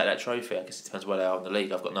Charlton take that trophy. I guess it depends where they are in the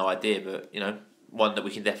league. I've got no idea, but one that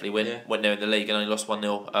we can definitely win. Went there in the league and only lost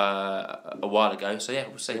 1-0 a while ago. So yeah,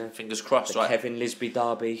 we'll see. Yeah. Fingers crossed. The Kevin Lisby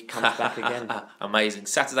derby comes back again. Amazing.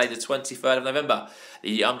 Saturday the 23rd of November,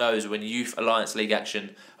 the Young O's win Youth Alliance League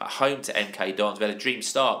action at home to MK Dons. We had a dream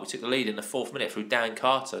start. We took the lead in the 4th minute through Dan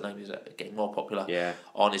Carter. Name is getting more popular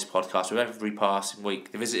on his podcast with every passing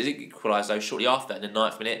week. The visitors equalised though shortly after in the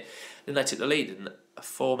 9th minute. Then they took the lead in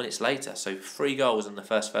 4 minutes later. So 3 goals in the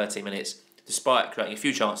first 13 minutes. Despite creating a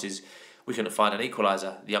few chances, we couldn't find an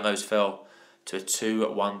equaliser. The Young O's fell to a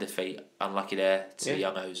 2-1 defeat. Unlucky there to the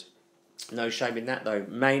Young O's. No shame in that though.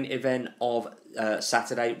 Main event of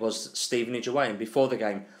Saturday was Stevenage away, and before the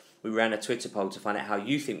game we ran a Twitter poll to find out how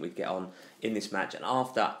you think we'd get on in this match, and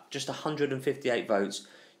after just 158 votes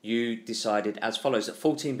you decided as follows: that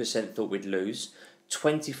 14% thought we'd lose,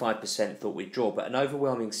 25% thought we'd draw, but an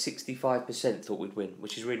overwhelming 65% thought we'd win,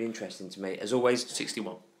 which is really interesting to me. As always,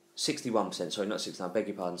 61%, sorry, not 69, beg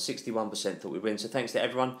your pardon. 61% thought we'd win, so thanks to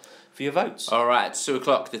everyone for your votes. Alright, at 2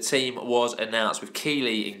 o'clock, the team was announced with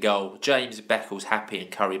Keeley in goal, James, Beckles, Happy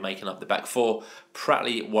and Curry making up the back four,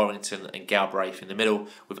 Pratley, Warrington and Galbraith in the middle,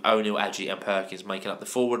 with O'Neill, Adji and Perkins making up the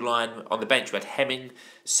forward line. On the bench we had Hemming,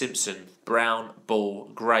 Simpson, Brown,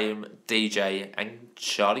 Ball, Graham, DJ and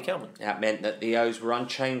Charlie Kelman. That meant that the O's were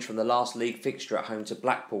unchanged from the last league fixture at home to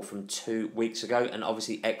Blackpool from 2 weeks ago, and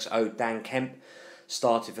obviously XO Dan Kemp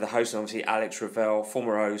started for the host, and obviously Alex Ravel,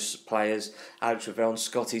 former O's players, Alex Ravel and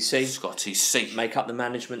Scotty C. Make up the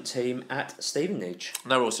management team at Stevenage.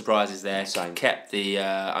 No real surprises there. Same. Kept the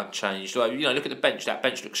unchanged. Well, look at the bench. That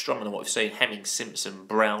bench looks stronger than what we've seen. Hemming, Simpson,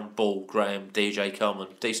 Brown, Ball, Graham, DJ, Coleman.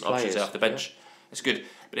 Decent options off the bench. It's good,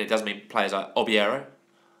 but it does mean players like Obiero,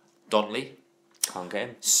 Donnelly, can't get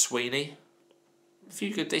him, Sweeney. A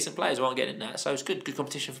few good, decent players who aren't getting in that, so it's good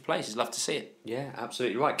competition for places. Love to see it. Yeah,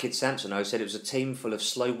 absolutely right. Kid Sampson said it was a team full of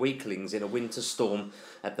slow weaklings in a winter storm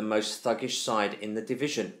at the most thuggish side in the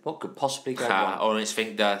division. What could possibly go wrong? Orient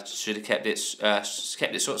think that should have kept it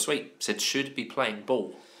sort of sweet. Said should be playing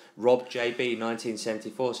ball. Rob JB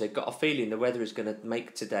 1974 said, got a feeling the weather is going to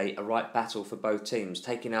make today a right battle for both teams.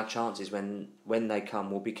 Taking our chances when they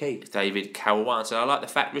come will be key. David Cowell said, I like the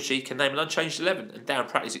fact Richie can name an unchanged 11 and Darren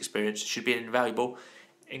Pratley's experience should be invaluable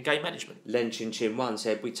in game management. Len Chin Chin 1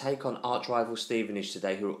 said, we take on arch rival Stevenage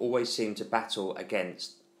today, who always seem to battle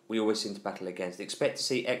against. Expect to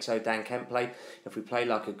see XO Dan Kemp play. If we play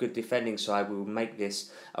like a good defending side, we will make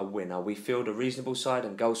this a winner. We field a reasonable side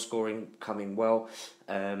and goal scoring coming well.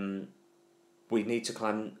 We need to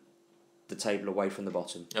climb the table away from the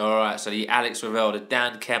bottom. Alright, so the Alex Ravel, the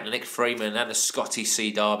Dan Kemp, the Nick Freeman and the Scotty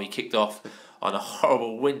C derby kicked off on a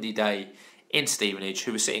horrible windy day in Stevenage,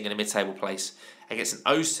 who was sitting in a mid-table place against an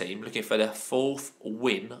O's team looking for their 4th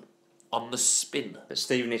win on the spin. But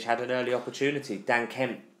Stevenage had an early opportunity. Dan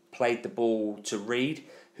Kemp played the ball to Reed,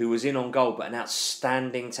 who was in on goal, but an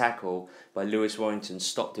outstanding tackle by Lewis Warrington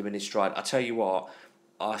stopped him in his stride. I tell you what,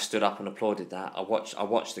 I stood up and applauded that. I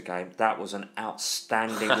watched the game. That was an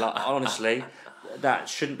outstanding. Honestly, that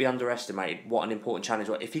shouldn't be underestimated. What an important challenge!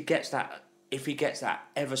 If he gets that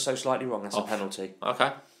ever so slightly wrong, that's a penalty.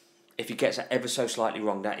 Okay. If he gets that ever so slightly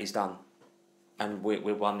wrong, that is done, and we're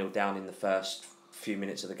 1-0 down in the first few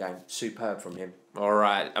minutes of the game. Superb from him. All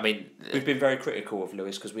right. I mean, we've been very critical of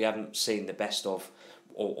Lewis because we haven't seen the best of,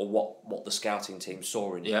 or what the scouting team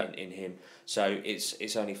saw in him. So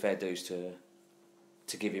it's only fair dues to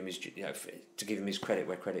give him his his credit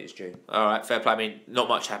where credit is due. All right, fair play. I mean, not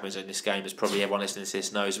much happens in this game, as probably everyone listening to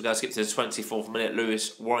this knows. We're going to skip to the 24th minute.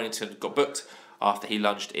 Lewis Warrington got booked after he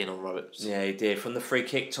lunged in on Roberts. Yeah, he did. From the free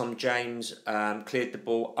kick, Tom James cleared the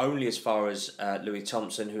ball only as far as Louis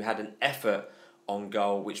Thompson, who had an effort on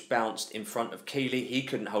goal which bounced in front of Keeley. He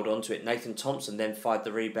couldn't hold on to it. Nathan Thompson then fired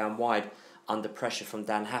the rebound wide under pressure from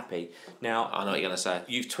Dan Happy. Now, I know what you're going to say.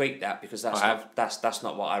 You've tweaked that because that's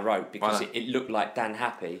not what I wrote, because it looked like Dan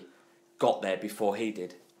Happy got there before he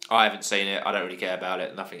did. I haven't seen it. I don't really care about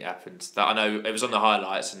it. Nothing happened. I know it was on the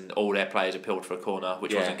highlights, and all their players appealed for a corner,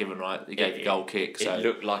 which wasn't given right. He gave a goal kick. So it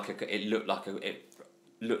looked like a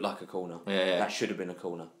corner. Yeah. That should have been a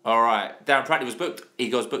corner. All right. Darren Pratley was booked. He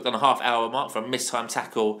was booked on a half-hour mark for a missed-time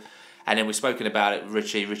tackle, and then we've spoken about it.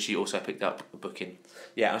 Richie also picked up a booking.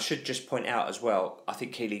 Yeah, I should just point out as well, I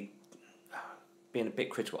think Keeley being a bit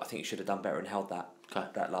critical, I think he should have done better and held that Okay.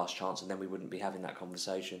 that last chance, and then we wouldn't be having that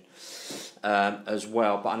conversation as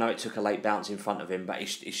well. But I know it took a late bounce in front of him, but he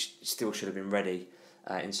still should have been ready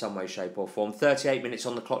in some way, shape or form. 38 minutes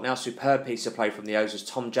on the clock now. Superb piece of play from the O's as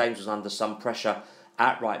Tom James was under some pressure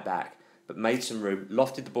at right back, but made some room,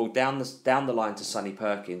 lofted the ball down the line to Sonny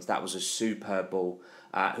Perkins. That was a superb ball,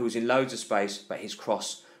 who was in loads of space, but his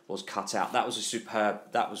cross was cut out. That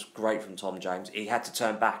was great from Tom James. He had to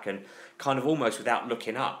turn back and kind of almost without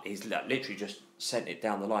looking up, he's literally just sent it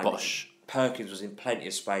down the line. Bosh. Perkins was in plenty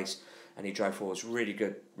of space and he drove forwards. Really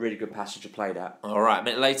good passage to play that. All right, a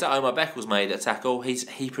minute later, Omar Beckles made a tackle.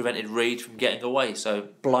 He prevented Reed from getting away, so...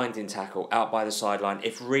 Blinding tackle out by the sideline.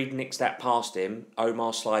 If Reed nicks that past him,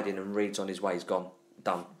 Omar sliding and Reed's on his way. He's gone.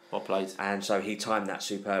 Done. Well played. And so he timed that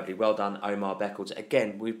superbly. Well done, Omar Beckles.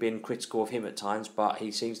 Again, we've been critical of him at times, but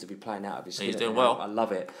he seems to be playing out of his skin. He's doing well. I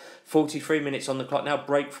love it. 43 minutes on the clock now.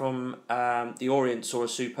 Break from the Orient saw a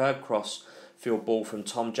superb cross field ball from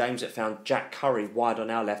Tom James that found Jack Curry wide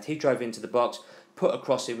on our left. He drove into the box, put a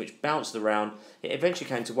cross in, which bounced around. It eventually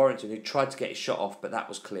came to Warrington, who tried to get his shot off, but that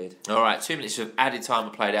was cleared. All right, 2 minutes of added time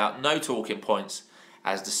were played out. No talking points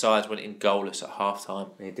as the sides went in goalless at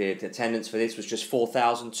half-time. They did. Attendance for this was just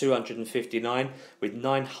 4,259 with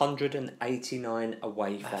 989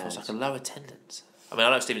 away fans. That feels like a low attendance. I mean,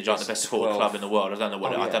 I know Stevenage aren't the best football club in the world. I don't know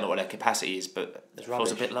what their capacity is, but it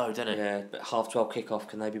feels a bit low, doesn't it? Yeah, but 12:30 kick-off,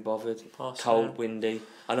 can they be bothered? Possibly. Cold, windy.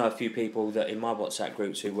 I know a few people that in my WhatsApp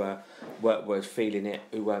groups who were feeling it,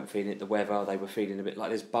 who weren't feeling it, the weather, they were feeling a bit like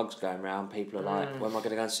there's bugs going around. People are like, when am I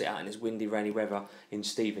going to go and sit out in this windy, rainy weather in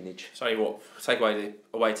Stevenage? So what, take away the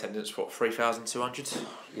away attendance, 3,200?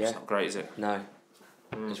 Yeah. It's not great, is it? No,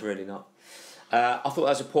 it's really not. I thought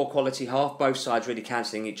that was a poor quality half. Both sides really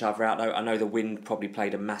cancelling each other out. I know the wind probably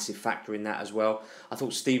played a massive factor in that as well. I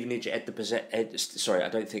thought Stevenage I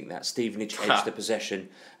don't think that. Stevenage edged the possession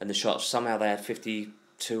and the shots. Somehow they had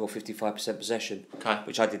 52 or 55% possession,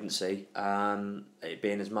 which I didn't see it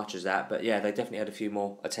being as much as that. But yeah, they definitely had a few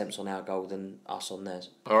more attempts on our goal than us on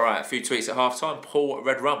theirs. All right, a few tweets at half-time. Paul at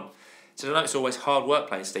Red Rum. So I know it's always hard work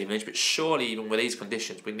playing Stevenage, but surely even with these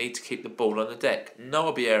conditions, we need to keep the ball on the deck.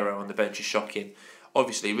 Noah Biero on the bench is shocking.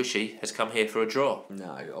 Obviously, Richie has come here for a draw.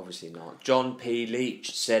 No, obviously not. John P.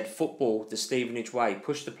 Leach said, football the Stevenage way.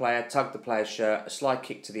 Push the player, tug the player's shirt, a slide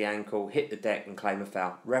kick to the ankle, hit the deck and claim a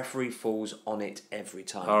foul. Referee falls on it every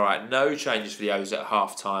time. All right, no changes for the O's at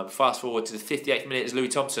half-time. Fast forward to the 58th minute as Louis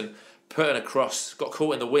Thompson put in a cross, got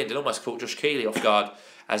caught in the wind and almost caught Josh Keeley off guard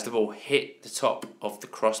as the ball hit the top of the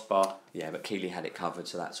crossbar. Yeah, but Keeley had it covered,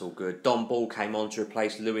 so that's all good. Don Ball came on to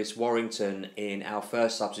replace Lewis Warrington in our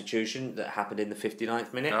first substitution that happened in the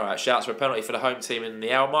 59th minute. All right, shouts for a penalty for the home team in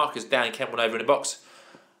the hour mark as Danny Kent went over in the box.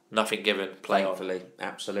 Nothing given, play Thankfully, on.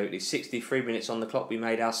 absolutely. 63 minutes on the clock, we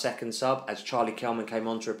made our second sub as Charlie Kelman came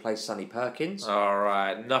on to replace Sonny Perkins. All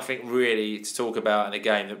right, nothing really to talk about in a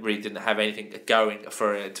game that really didn't have anything going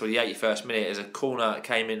for it until the 81st minute as a corner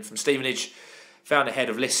came in from Stevenage, found a head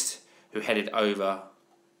of List who headed over,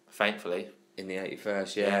 thankfully. In the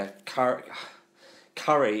 81st, yeah.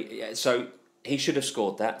 Curry, so he should have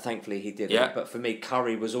scored that. Thankfully, he didn't. Yeah. But for me,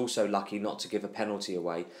 Curry was also lucky not to give a penalty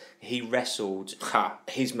away. He wrestled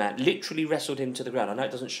his man, literally wrestled him to the ground. I know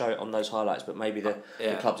it doesn't show it on those highlights, but maybe the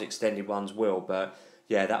club's extended ones will. But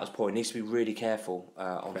yeah, that was poor. He needs to be really careful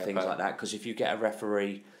on things like that, because if you get a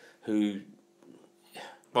referee who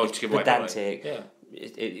pedantic,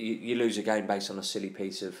 you lose a game based on a silly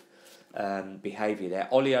piece of behaviour there.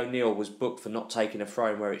 Ollie O'Neill was booked for not taking a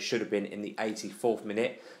throw-in where it should have been in the 84th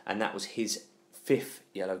minute, and that was his 5th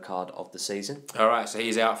yellow card of the season. All right, so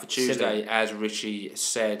he's out for Tuesday, as Richie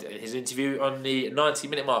said in his interview. On the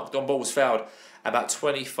 90-minute mark, Don Ball was fouled about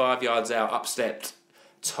 25 yards out, upstepped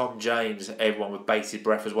Tom James. Everyone with bated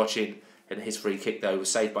breath was watching, and his free kick, though,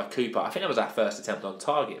 was saved by Cooper. I think that was our first attempt on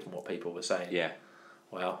target, from what people were saying. Yeah.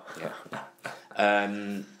 Well,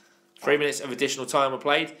 yeah. 3 minutes of additional time were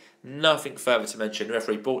played. Nothing further to mention. The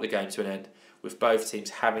referee brought the game to an end, with both teams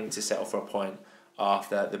having to settle for a point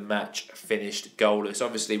after the match finished goalless.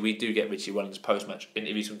 Obviously, we do get Richie WELLENS post-match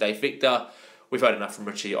interviews from Dave Victor. We've heard enough from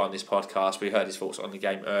Richie on this podcast. We heard his thoughts on the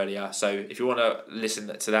game earlier. So if you want to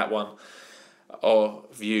listen to that one or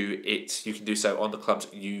view it, you can do so on the club's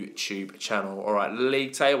YouTube channel. All right,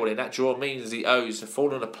 league table in that draw means the O's have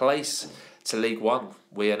fallen a place to League One.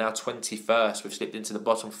 We are now 21st. We've slipped into the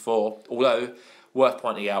bottom 4. Although, worth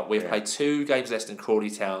pointing out, we've played 2 games less than Crawley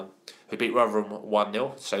Town, who beat Rotherham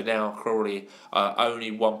 1-0. So now Crawley are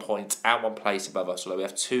only 1 point and 1 place above us, although we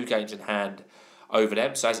have 2 games in hand over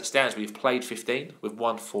them. So as it stands, we've played 15, we've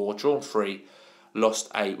won 4, drawn 3,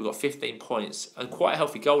 lost 8. We've got 15 points and quite a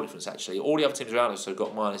healthy goal difference, actually. All the other teams around us have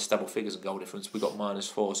got minus double figures in goal difference. We've got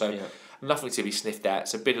 -4. So nothing to be sniffed at.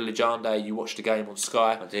 It's a bit of Legende. You watched the game on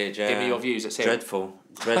Sky. I did, yeah. Give me your views. It's dreadful.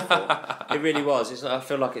 It really was. I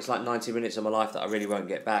feel like it's like 90 minutes of my life that I really won't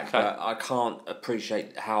get back. But I can't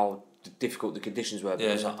appreciate how difficult the conditions were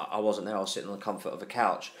because I wasn't there. I was sitting on the comfort of a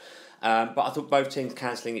couch. But I thought both teams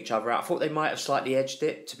cancelling each other out. I thought they might have slightly edged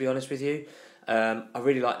it, to be honest with you. I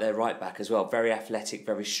really like their right back as well. Very athletic,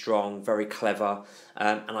 very strong, very clever.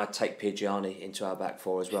 And I'd take Pigiani into our back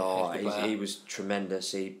four as well. He was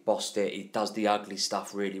tremendous. He bossed it. He does the ugly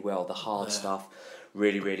stuff really well, the hard stuff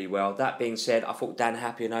really, really well. That being said, I thought Dan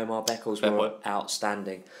Happy and Omar Beckles were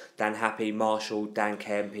outstanding. Dan Happy, Marshall, Dan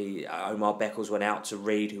Kemp, Omar Beckles went out to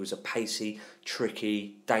Reed, who was a pacey,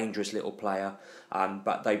 tricky, dangerous little player.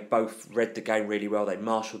 But they both read the game really well. They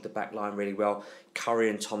marshalled the back line really well. Curry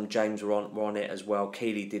and Tom James were on it as well.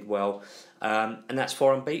 Keeley did well. And that's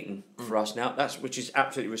 4 unbeaten for us now, which is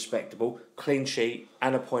absolutely respectable. Clean sheet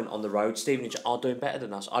and a point on the road. Stevenage are doing better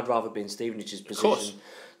than us. I'd rather be in Stevenage's position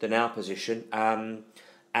than our position.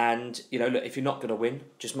 And, look, if you're not going to win,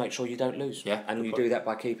 just make sure you don't lose. Yeah, and you do that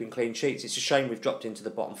by keeping clean sheets. It's a shame we've dropped into the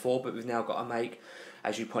bottom 4, but we've now got to make,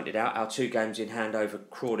 as you pointed out, our 2 games in hand over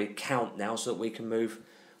Crawley count now so that we can move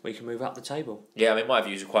up the table. Yeah, I mean, my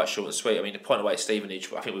views are quite short and sweet. I mean, the point away at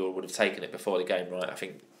Stevenage, I think we all would have taken it before the game, right? I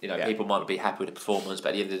think, people might not be happy with the performance, but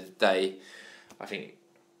at the end of the day, I think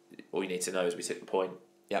all you need to know is we took the point.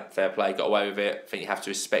 Yeah. Fair play, got away with it. I think you have to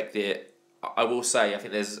respect it. I will say, I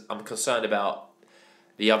think I'm concerned about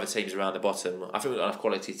the other teams around the bottom. I think we've got enough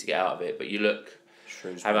quality to get out of it, but you look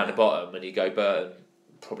around the bottom and you go, Burton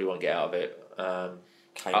probably won't get out of it.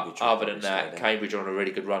 Other than that, Cambridge are on a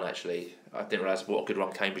really good run, actually. I didn't realise what a good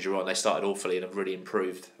run Cambridge are on. They started awfully and have really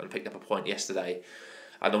improved and picked up a point yesterday.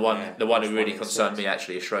 And the one who really concerned me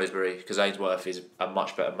actually is Shrewsbury, because Ainsworth is a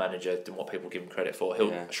much better manager than what people give him credit for.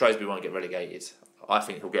 Shrewsbury won't get relegated. I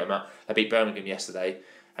think he'll get them out. They beat Birmingham yesterday,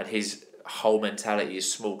 and his whole mentality is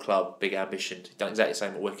small club, big ambition. He's done exactly the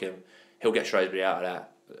same at Wickham. He'll get Shrewsbury out of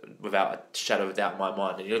that without a shadow of a doubt in my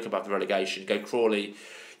mind. And you look above the relegation, go Crawley,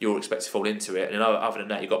 you'll expect to fall into it. And other than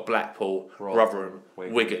that, you've got Blackpool, Rotherham,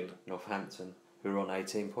 Wigan, Northampton, who are on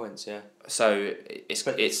 18 points. Yeah. So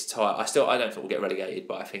it's tight. I don't think we'll get relegated,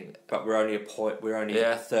 but I think. But we're only a point. We're only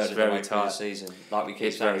a third of the way through the season. Like we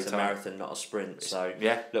keep saying, it's a marathon, not a sprint. So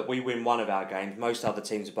look, we win one of our games. Most other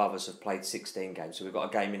teams above us have played 16 games, so we've got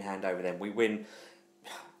a game in hand over them. We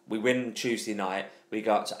win Tuesday night. We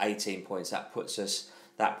go up to 18 points. That puts us.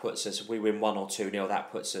 If we win 1 or 2-0,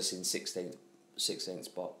 that puts us in 16th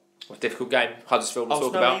spot. A difficult game. Huddersfield we'll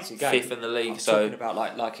talk about 5th in the league. I'm talking about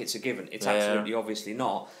like it's a given. It's absolutely obviously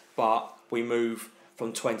not. But we move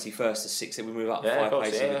from 21st to 16th. We move up 5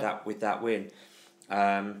 places with that win.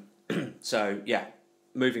 So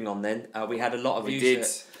moving on then. We had a lot of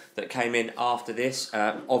views that came in after this.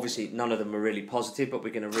 Obviously, none of them were really positive, but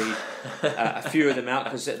we're going to read a few of them out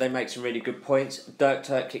because they make some really good points. Dirk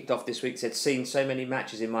Turk kicked off this week, said, "Seen so many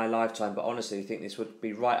matches in my lifetime, but honestly, I think this would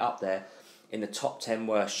be right up there in the top 10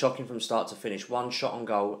 worst. Shocking from start to finish. 1 shot on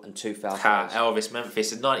goal and 2 foul plays." Elvis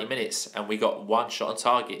Memphis in 90 minutes and we got 1 shot on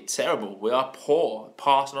target. Terrible. We are poor.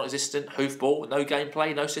 Pass non-existent. Hoofball. No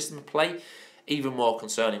gameplay. No system of play. Even more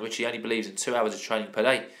concerning. Richie only believes in 2 hours of training per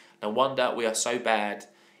day. No wonder we are so bad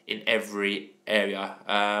in every area.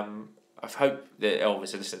 I hope that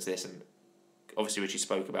Elvis listens to this, and obviously Richie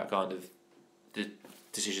spoke about kind of the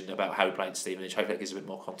decision about how he played Stevenage. Hopefully that gives a bit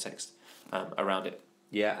more context around it.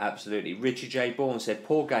 Yeah, absolutely. Richie J. Bourne said,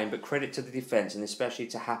 "Poor game, but credit to the defence and especially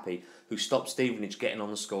to Happy, who stopped Stevenage getting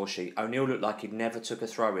on the score sheet. O'Neill looked like he'd never took a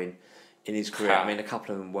throw in his career." I mean, a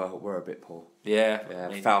couple of them were a bit poor. Yeah,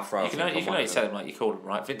 I mean, foul throw. You can only tell him like you called him,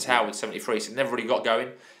 right? Vince Howard, 73, so never really got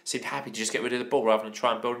going. Seemed happy to just get rid of the ball rather than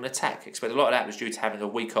try and build an attack. Expect a lot of that was due to having a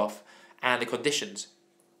week off and the conditions.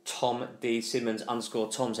 Tom D. Simmons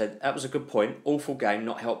 _Tom said, "That was a good point. Awful game,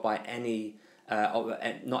 not helped by any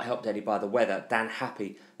by the weather. Dan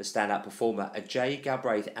Happy, the standout performer. Jay,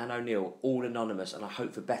 Galbraith and O'Neill, all anonymous, and I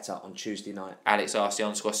hope for better on Tuesday night." Alex asked the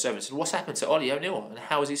 _7 said, "What's happened to Ollie O'Neill and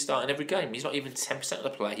how is he starting every game? He's not even 10% of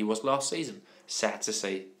the player he was last season. Sad to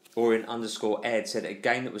see." Orient _Ed said, "A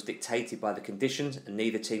game that was dictated by the conditions and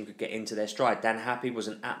neither team could get into their stride. Dan Happy was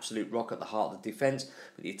an absolute rock at the heart of the defence,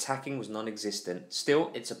 but the attacking was non-existent.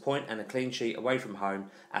 Still, it's a point and a clean sheet away from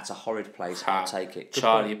home at a horrid place. I'll take it."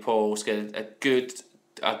 Charlie Paul's getting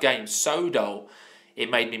a game so dull,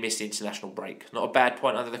 it made me miss the international break. Not a bad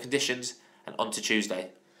point under the conditions, and on to Tuesday.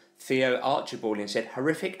 Theo Archibaldian said,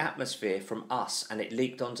 "Horrific atmosphere from us and it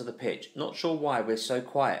leaked onto the pitch. Not sure why we're so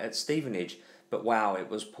quiet at Stevenage. but wow, it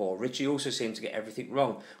was poor. Richie also seemed to get everything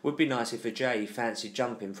wrong. Would be nice if Ajay fancied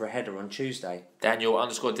jumping for a header on Tuesday.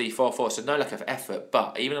 Daniel_D44 said no lack of effort,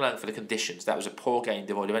 but even allowing for the conditions, that was a poor game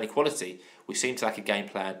devoid of any quality. We seemed to lack a game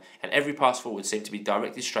plan, and every pass forward seemed to be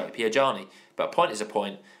directed straight at Piajani. But a point is a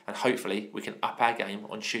point, and hopefully we can up our game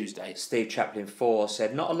on Tuesday. Steve Chaplin 4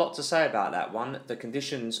 said, not a lot to say about that one. The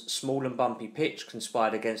conditions, small and bumpy pitch,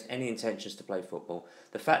 conspired against any intentions to play football.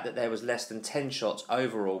 The fact that there was less than 10 shots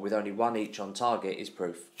overall with only one each on target is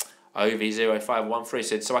proof. OV0513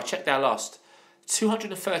 said, so I checked our last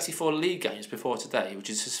 234 league games before today, which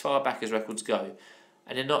is as far back as records go,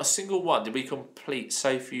 and in not a single one did we complete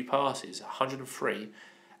so few passes, 103,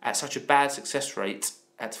 at such a bad success rate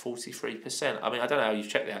at 43%. I mean, I don't know how you've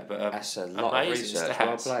checked that, but that's a lot of research.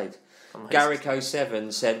 Well played.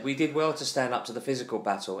 Garrick07 said, we did well to stand up to the physical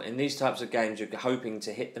battle. In these types of games, you're hoping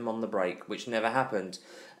to hit them on the break, which never happened.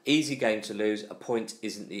 Easy game to lose. A point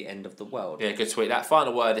isn't the end of the world. Yeah, good tweet. That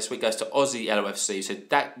final word this week goes to Aussie LOFC, who said,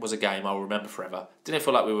 that was a game I'll remember forever. Didn't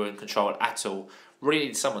feel like we were in control at all. Really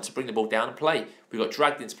needed someone to bring the ball down and play. We got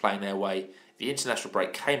dragged into playing their way. The international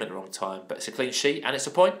break came at the wrong time, but it's a clean sheet and it's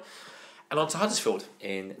a point. And on to Huddersfield.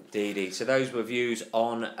 Indeedy. So those were views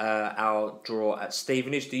on our draw at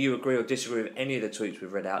Stevenage. Do you agree or disagree with any of the tweets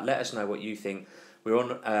we've read out? Let us know what you think. We're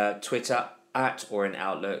on Twitter at Orient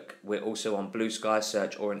Outlook. We're also on Blue Sky.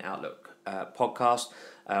 Search Orient Outlook podcast.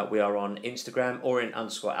 We are on Instagram,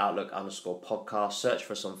 Orient_Outlook_podcast. Search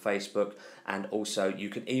for us on Facebook. And also, you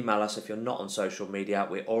can email us if you're not on social media.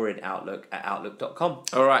 We're orientoutlook@outlook.com.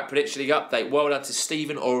 All right, Prediction League update. Well done to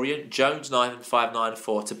Stephen Orient,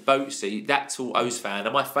 Jones9594 to Boatsy, That's All O's fan,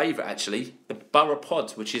 and my favourite actually, the Borough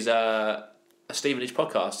Pod, which is a Stevenage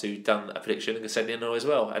podcast who done a prediction and sent in as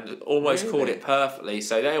well, and almost called it perfectly.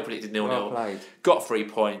 So they all predicted 0-0. Well played. Got 3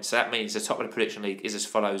 points. So that means the top of the Prediction League is as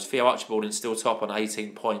follows: Theo Archibald is still top on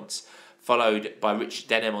 18 points, followed by Rich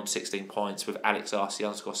Denham on 16 points, with Alex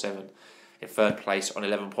RC_7 in third place on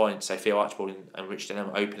 11 points. So Theo Archibald and Rich Denham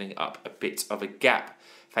opening up a bit of a gap.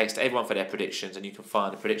 Thanks to everyone for their predictions, and you can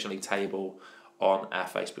find the Prediction League table on our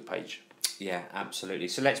Facebook page. Yeah, absolutely.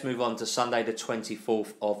 So let's move on to Sunday the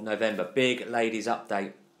 24th of November. Big ladies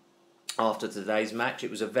update after today's match. It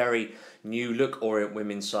was a very new look Orient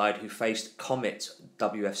women's side who faced Comet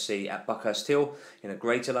WFC at Buckhurst Hill in a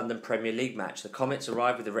Greater London Premier League match. The Comets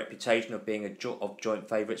arrived with the reputation of being joint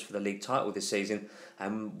favourites for the league title this season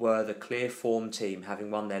and were the clear form team, having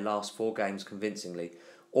won their last 4 games convincingly.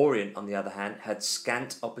 Orient, on the other hand, had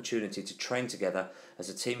scant opportunity to train together as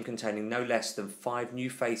a team containing no less than 5 new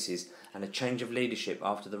faces and a change of leadership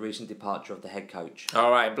after the recent departure of the head coach. All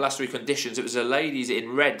right, in blustery conditions, it was the ladies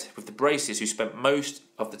in red with the braces who spent most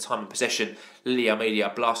of the time in possession. Lily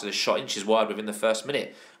Almeida blasted a shot inches wide within the first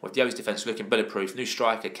minute, with the O's defence looking bulletproof. New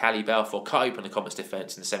striker Callie Balfour cut open the Comets'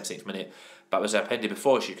 defence in the 17th minute, but was upended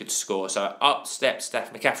before she could score. So up stepped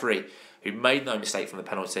Steph McCaffrey, who made no mistake from the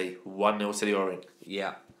penalty. 1-0 to the Orient.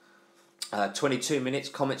 Yeah. 22 minutes,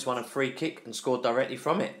 Comets won a free kick and scored directly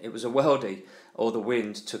from it. It was a worldie, or the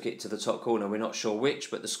wind took it to the top corner. We're not sure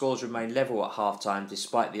which, but the scores remained level at half-time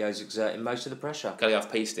despite the O's exerting most of the pressure. Going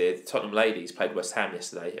off piece there, the Tottenham ladies played West Ham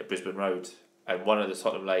yesterday at Brisbane Road, and one of the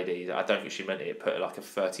Tottenham ladies, I don't think she meant it, put like a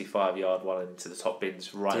 35-yard one into the top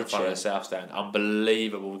bins right in front of the south stand.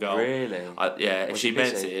 Unbelievable goal. Really? Yeah, if she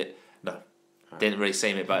meant it, no. Didn't really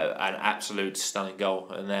seem it, but an absolute stunning goal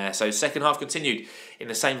in there. So second half continued in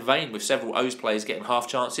the same vein with several O's players getting half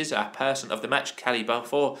chances. Our person of the match, Callie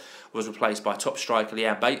Balfour, was replaced by top striker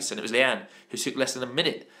Leanne Bates, and it was Leanne who took less than a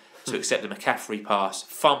minute to accept the McCaffrey pass,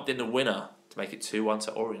 thumped in the winner to make it 2-1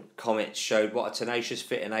 to Orient. Comets showed what a tenacious,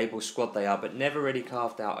 fit and able squad they are, but never really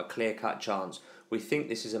carved out a clear-cut chance. We think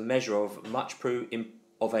this is a measure of a much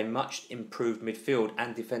improved midfield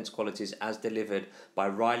and defence qualities as delivered by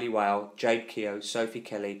Riley Whale, Jade Keogh, Sophie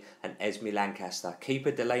Kelly and Esme Lancaster.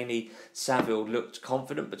 Keeper Delaney Saville looked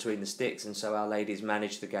confident between the sticks, and so our ladies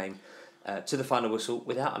managed the game to the final whistle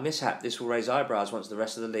without a mishap. This will raise eyebrows once the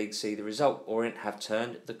rest of the league see the result. Orient have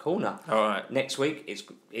turned the corner. All right. Next week it's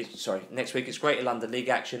Greater London League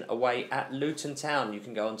action away at Luton Town. You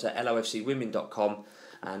can go on to lofcwomen.com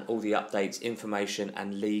and all the updates, information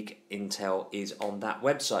and league intel is on that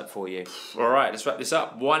website for you. All right, let's wrap this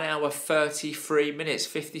up. 1 hour, 33 minutes,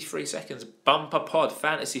 53 seconds. Bumper pod,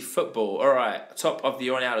 fantasy football. All right, top of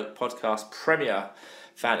the Orient Outlook podcast Premier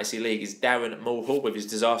Fantasy League is Darren Mulhall with his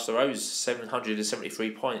disaster O's,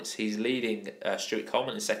 773 points. He's leading Stuart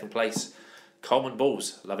Coleman in second place. Coleman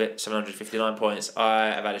Balls, love it, 759 points. I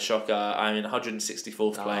have had a shocker. I'm in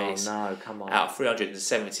 164th place. Oh no, come on. Out of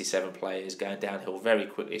 377 players, going downhill very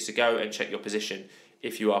quickly. So go and check your position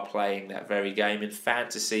if you are playing that very game in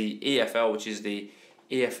Fantasy EFL, which is the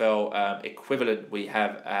EFL equivalent, we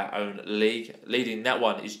have our own league. Leading that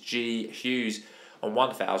one is G Hughes on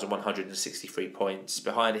 1,163 points.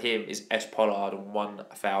 Behind him is S Pollard on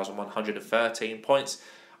 1,113 points.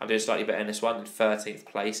 I'm doing slightly better in this one, in 13th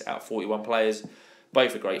place out of 41 players.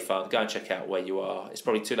 Both are great fun. Go and check out where you are. It's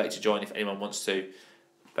probably too late to join if anyone wants to.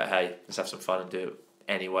 But hey, let's have some fun and do it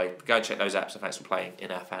anyway. Go and check those apps and thanks for playing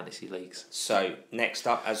in our fantasy leagues. So, next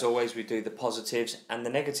up, as always, we do the positives and the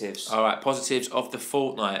negatives. All right, positives of the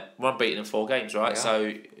fortnight. We're unbeaten in 4 games, right? Yeah.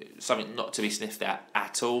 So, something not to be sniffed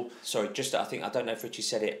at all. Sorry, I don't know if Richie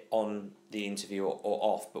said it on the interview or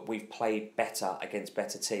off, but we've played better against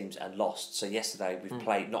better teams and lost. So yesterday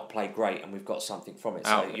we've not played great, and we've got something from it.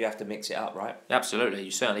 So you have to mix it up, right? Absolutely,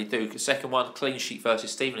 you certainly do. The second one, clean sheet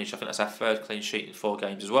versus Stevenage. I think that's our 3rd clean sheet in 4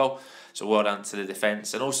 games as well. So well done to the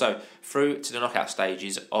defence, and also through to the knockout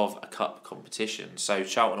stages of a cup competition. So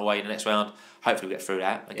Charlton away in the next round. Hopefully we get through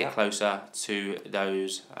that and get closer to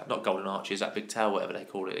those, not golden arches, that big tower, whatever they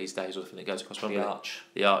call it these days, or I think it goes across Wembley. The arch.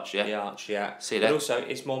 The arch, yeah. The arch, yeah. See that? But also,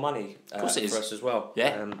 it's more money for us as well.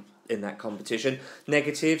 Yeah. In that competition.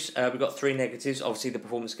 Negatives, we've got 3 negatives. Obviously, the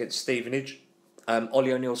performance against Stevenage.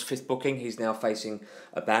 Ollie O'Neill's 5th booking. He's now facing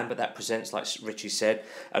a ban, but that presents, like Richie said,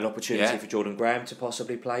 an opportunity for Jordan Graham to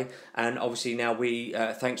possibly play. And obviously now we,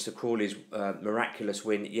 thanks to Crawley's miraculous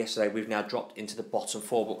win yesterday, we've now dropped into the bottom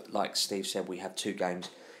 4. But like Steve said, we have 2 games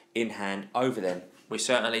in hand over them. We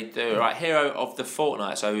certainly do. Right, hero of the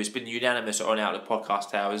fortnight. So it's been unanimous on Outlook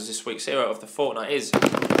Podcast Towers. This week's hero of the fortnight is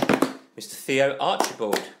Mr. Theo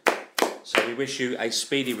Archibald. So we wish you a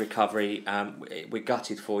speedy recovery. We're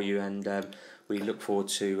gutted for you, and we look forward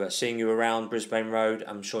to seeing you around Brisbane Road.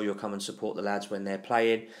 I'm sure you'll come and support the lads when they're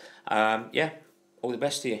playing. All the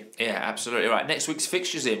best to you. Yeah, absolutely right. Next week's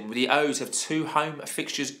fixtures in. The O's have 2 home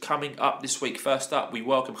fixtures coming up this week. First up, we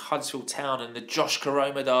welcome Huddersfield Town and the Josh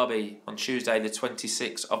Koroma derby on Tuesday the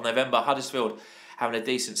 26th of November. Huddersfield having a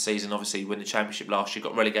decent season, obviously win the Championship last year,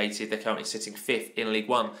 got relegated. They're currently sitting 5th in League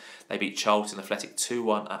One. They beat Charlton Athletic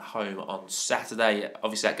 2-1 at home on Saturday.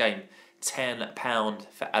 Obviously that game, £10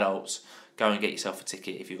 for adults. Go and get yourself a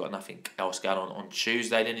ticket if you've got nothing else going on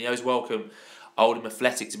Tuesday. Then the O's welcome Oldham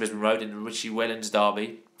Athletic to Brisbane Road in the Richie WELLENS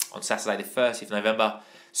derby on Saturday the 30th of November.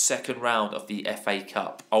 2nd round of the FA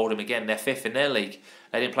Cup. Oldham again, they're 5th in their league.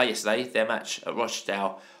 They didn't play yesterday. Their match at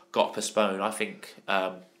Rochdale got postponed. I think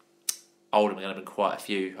Oldham are going to be quite a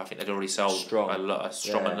few. I think they'd already sold a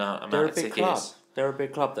strong amount of tickets. Club. They're a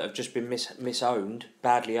big club that have just been misowned,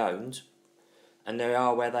 badly owned, and they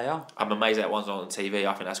are where they are. I'm amazed that one's not on TV.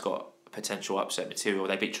 I think that's got potential upset material.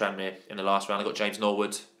 They beat Tranmere in the last round. They got James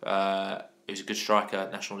Norwood, who's a good striker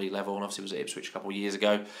at National League level, and obviously was at Ipswich a couple of years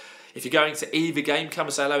ago. If you're going to either game, come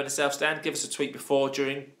and say hello in the South Stand. Give us a tweet before,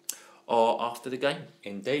 during, or after the game.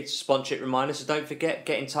 Indeed. Sponsorship reminder, so don't forget,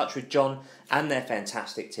 get in touch with John and their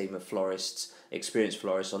fantastic team of florists, experienced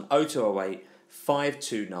florists, on 0208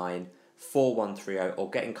 529 4130, or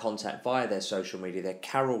get in contact via their social media. They're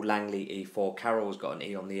Carol Langley E4. Carol's got an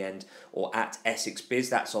E on the end, or at Essex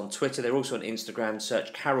Biz. That's on Twitter. They're also on Instagram.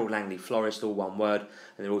 Search Carol Langley Florist, all one word.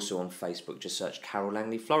 And they're also on Facebook. Just search Carol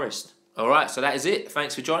Langley Florist. All right, so that is it.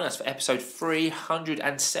 Thanks for joining us for episode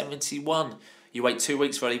 371. You wait 2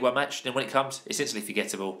 weeks for a League One match, then when it comes, it's instantly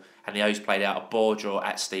forgettable. And the O's played out a bore draw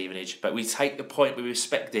at Stevenage. But we take the point, we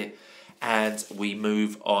respect it, and we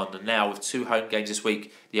move on. And now, with 2 home games this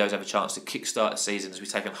week, the O's have a chance to kickstart the season as we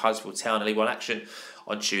take on Huddersfield Town in League One action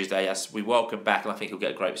on Tuesday, as we welcome back, and I think he'll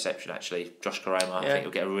get a great reception actually. Josh Koroma, I think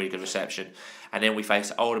he'll get a really good reception. And then we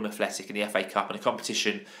face Oldham Athletic in the FA Cup in a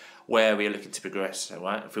competition where we are looking to progress.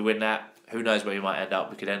 Right? If we win that, who knows where we might end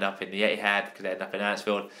up? We could end up in the Etihad, we could end up in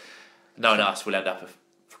Anfield. Knowing us, we'll end up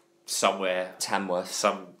somewhere, Tamworth,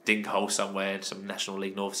 some dinkhole somewhere, some National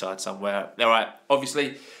League North side somewhere. All right,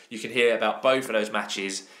 obviously you can hear about both of those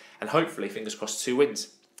matches, and hopefully, fingers crossed, 2 wins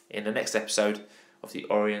in the next episode of the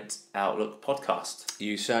Orient Outlook podcast.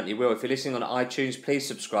 You certainly will. If you're listening on iTunes, please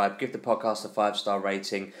subscribe, give the podcast a 5-star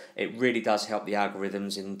rating. It really does help the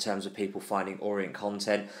algorithms in terms of people finding Orient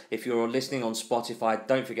content. If you're listening on Spotify,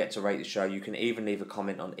 don't forget to rate the show. You can even leave a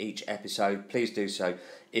comment on each episode. Please do so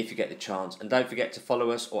if you get the chance. And don't forget to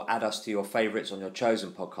follow us or add us to your favourites on your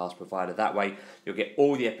chosen podcast provider. That way you'll get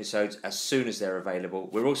all the episodes as soon as they're available.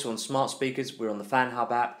 We're also on smart speakers, we're on the Fan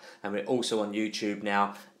Hub app, and we're also on YouTube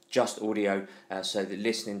now. Just audio, so that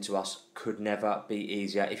listening to us could never be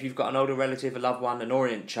easier. If you've got an older relative, a loved one, an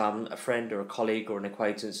Orient chum, a friend or a colleague or an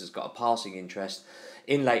acquaintance that's got a passing interest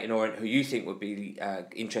in Leyton Orient who you think would be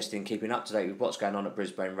interested in keeping up to date with what's going on at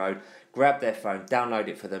Brisbane Road, grab their phone, download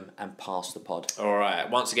it for them and pass the pod. Alright,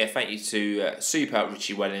 once again, thank you to Super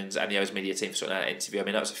Richie WELLENS and the O's media team for sorting out that interview. I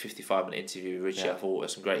mean, that was a 55-minute interview with Richie. I thought there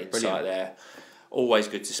was some great insight there. Always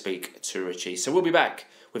good to speak to Richie. So we'll be back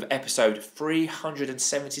with episode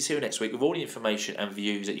 372 next week with all the information and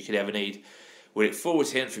views that you could ever need. We look forward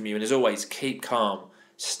to hearing from you, and as always, keep calm,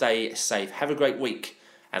 stay safe, have a great week,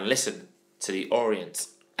 and listen to the Orient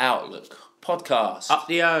Outlook podcast. Up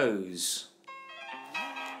the O's.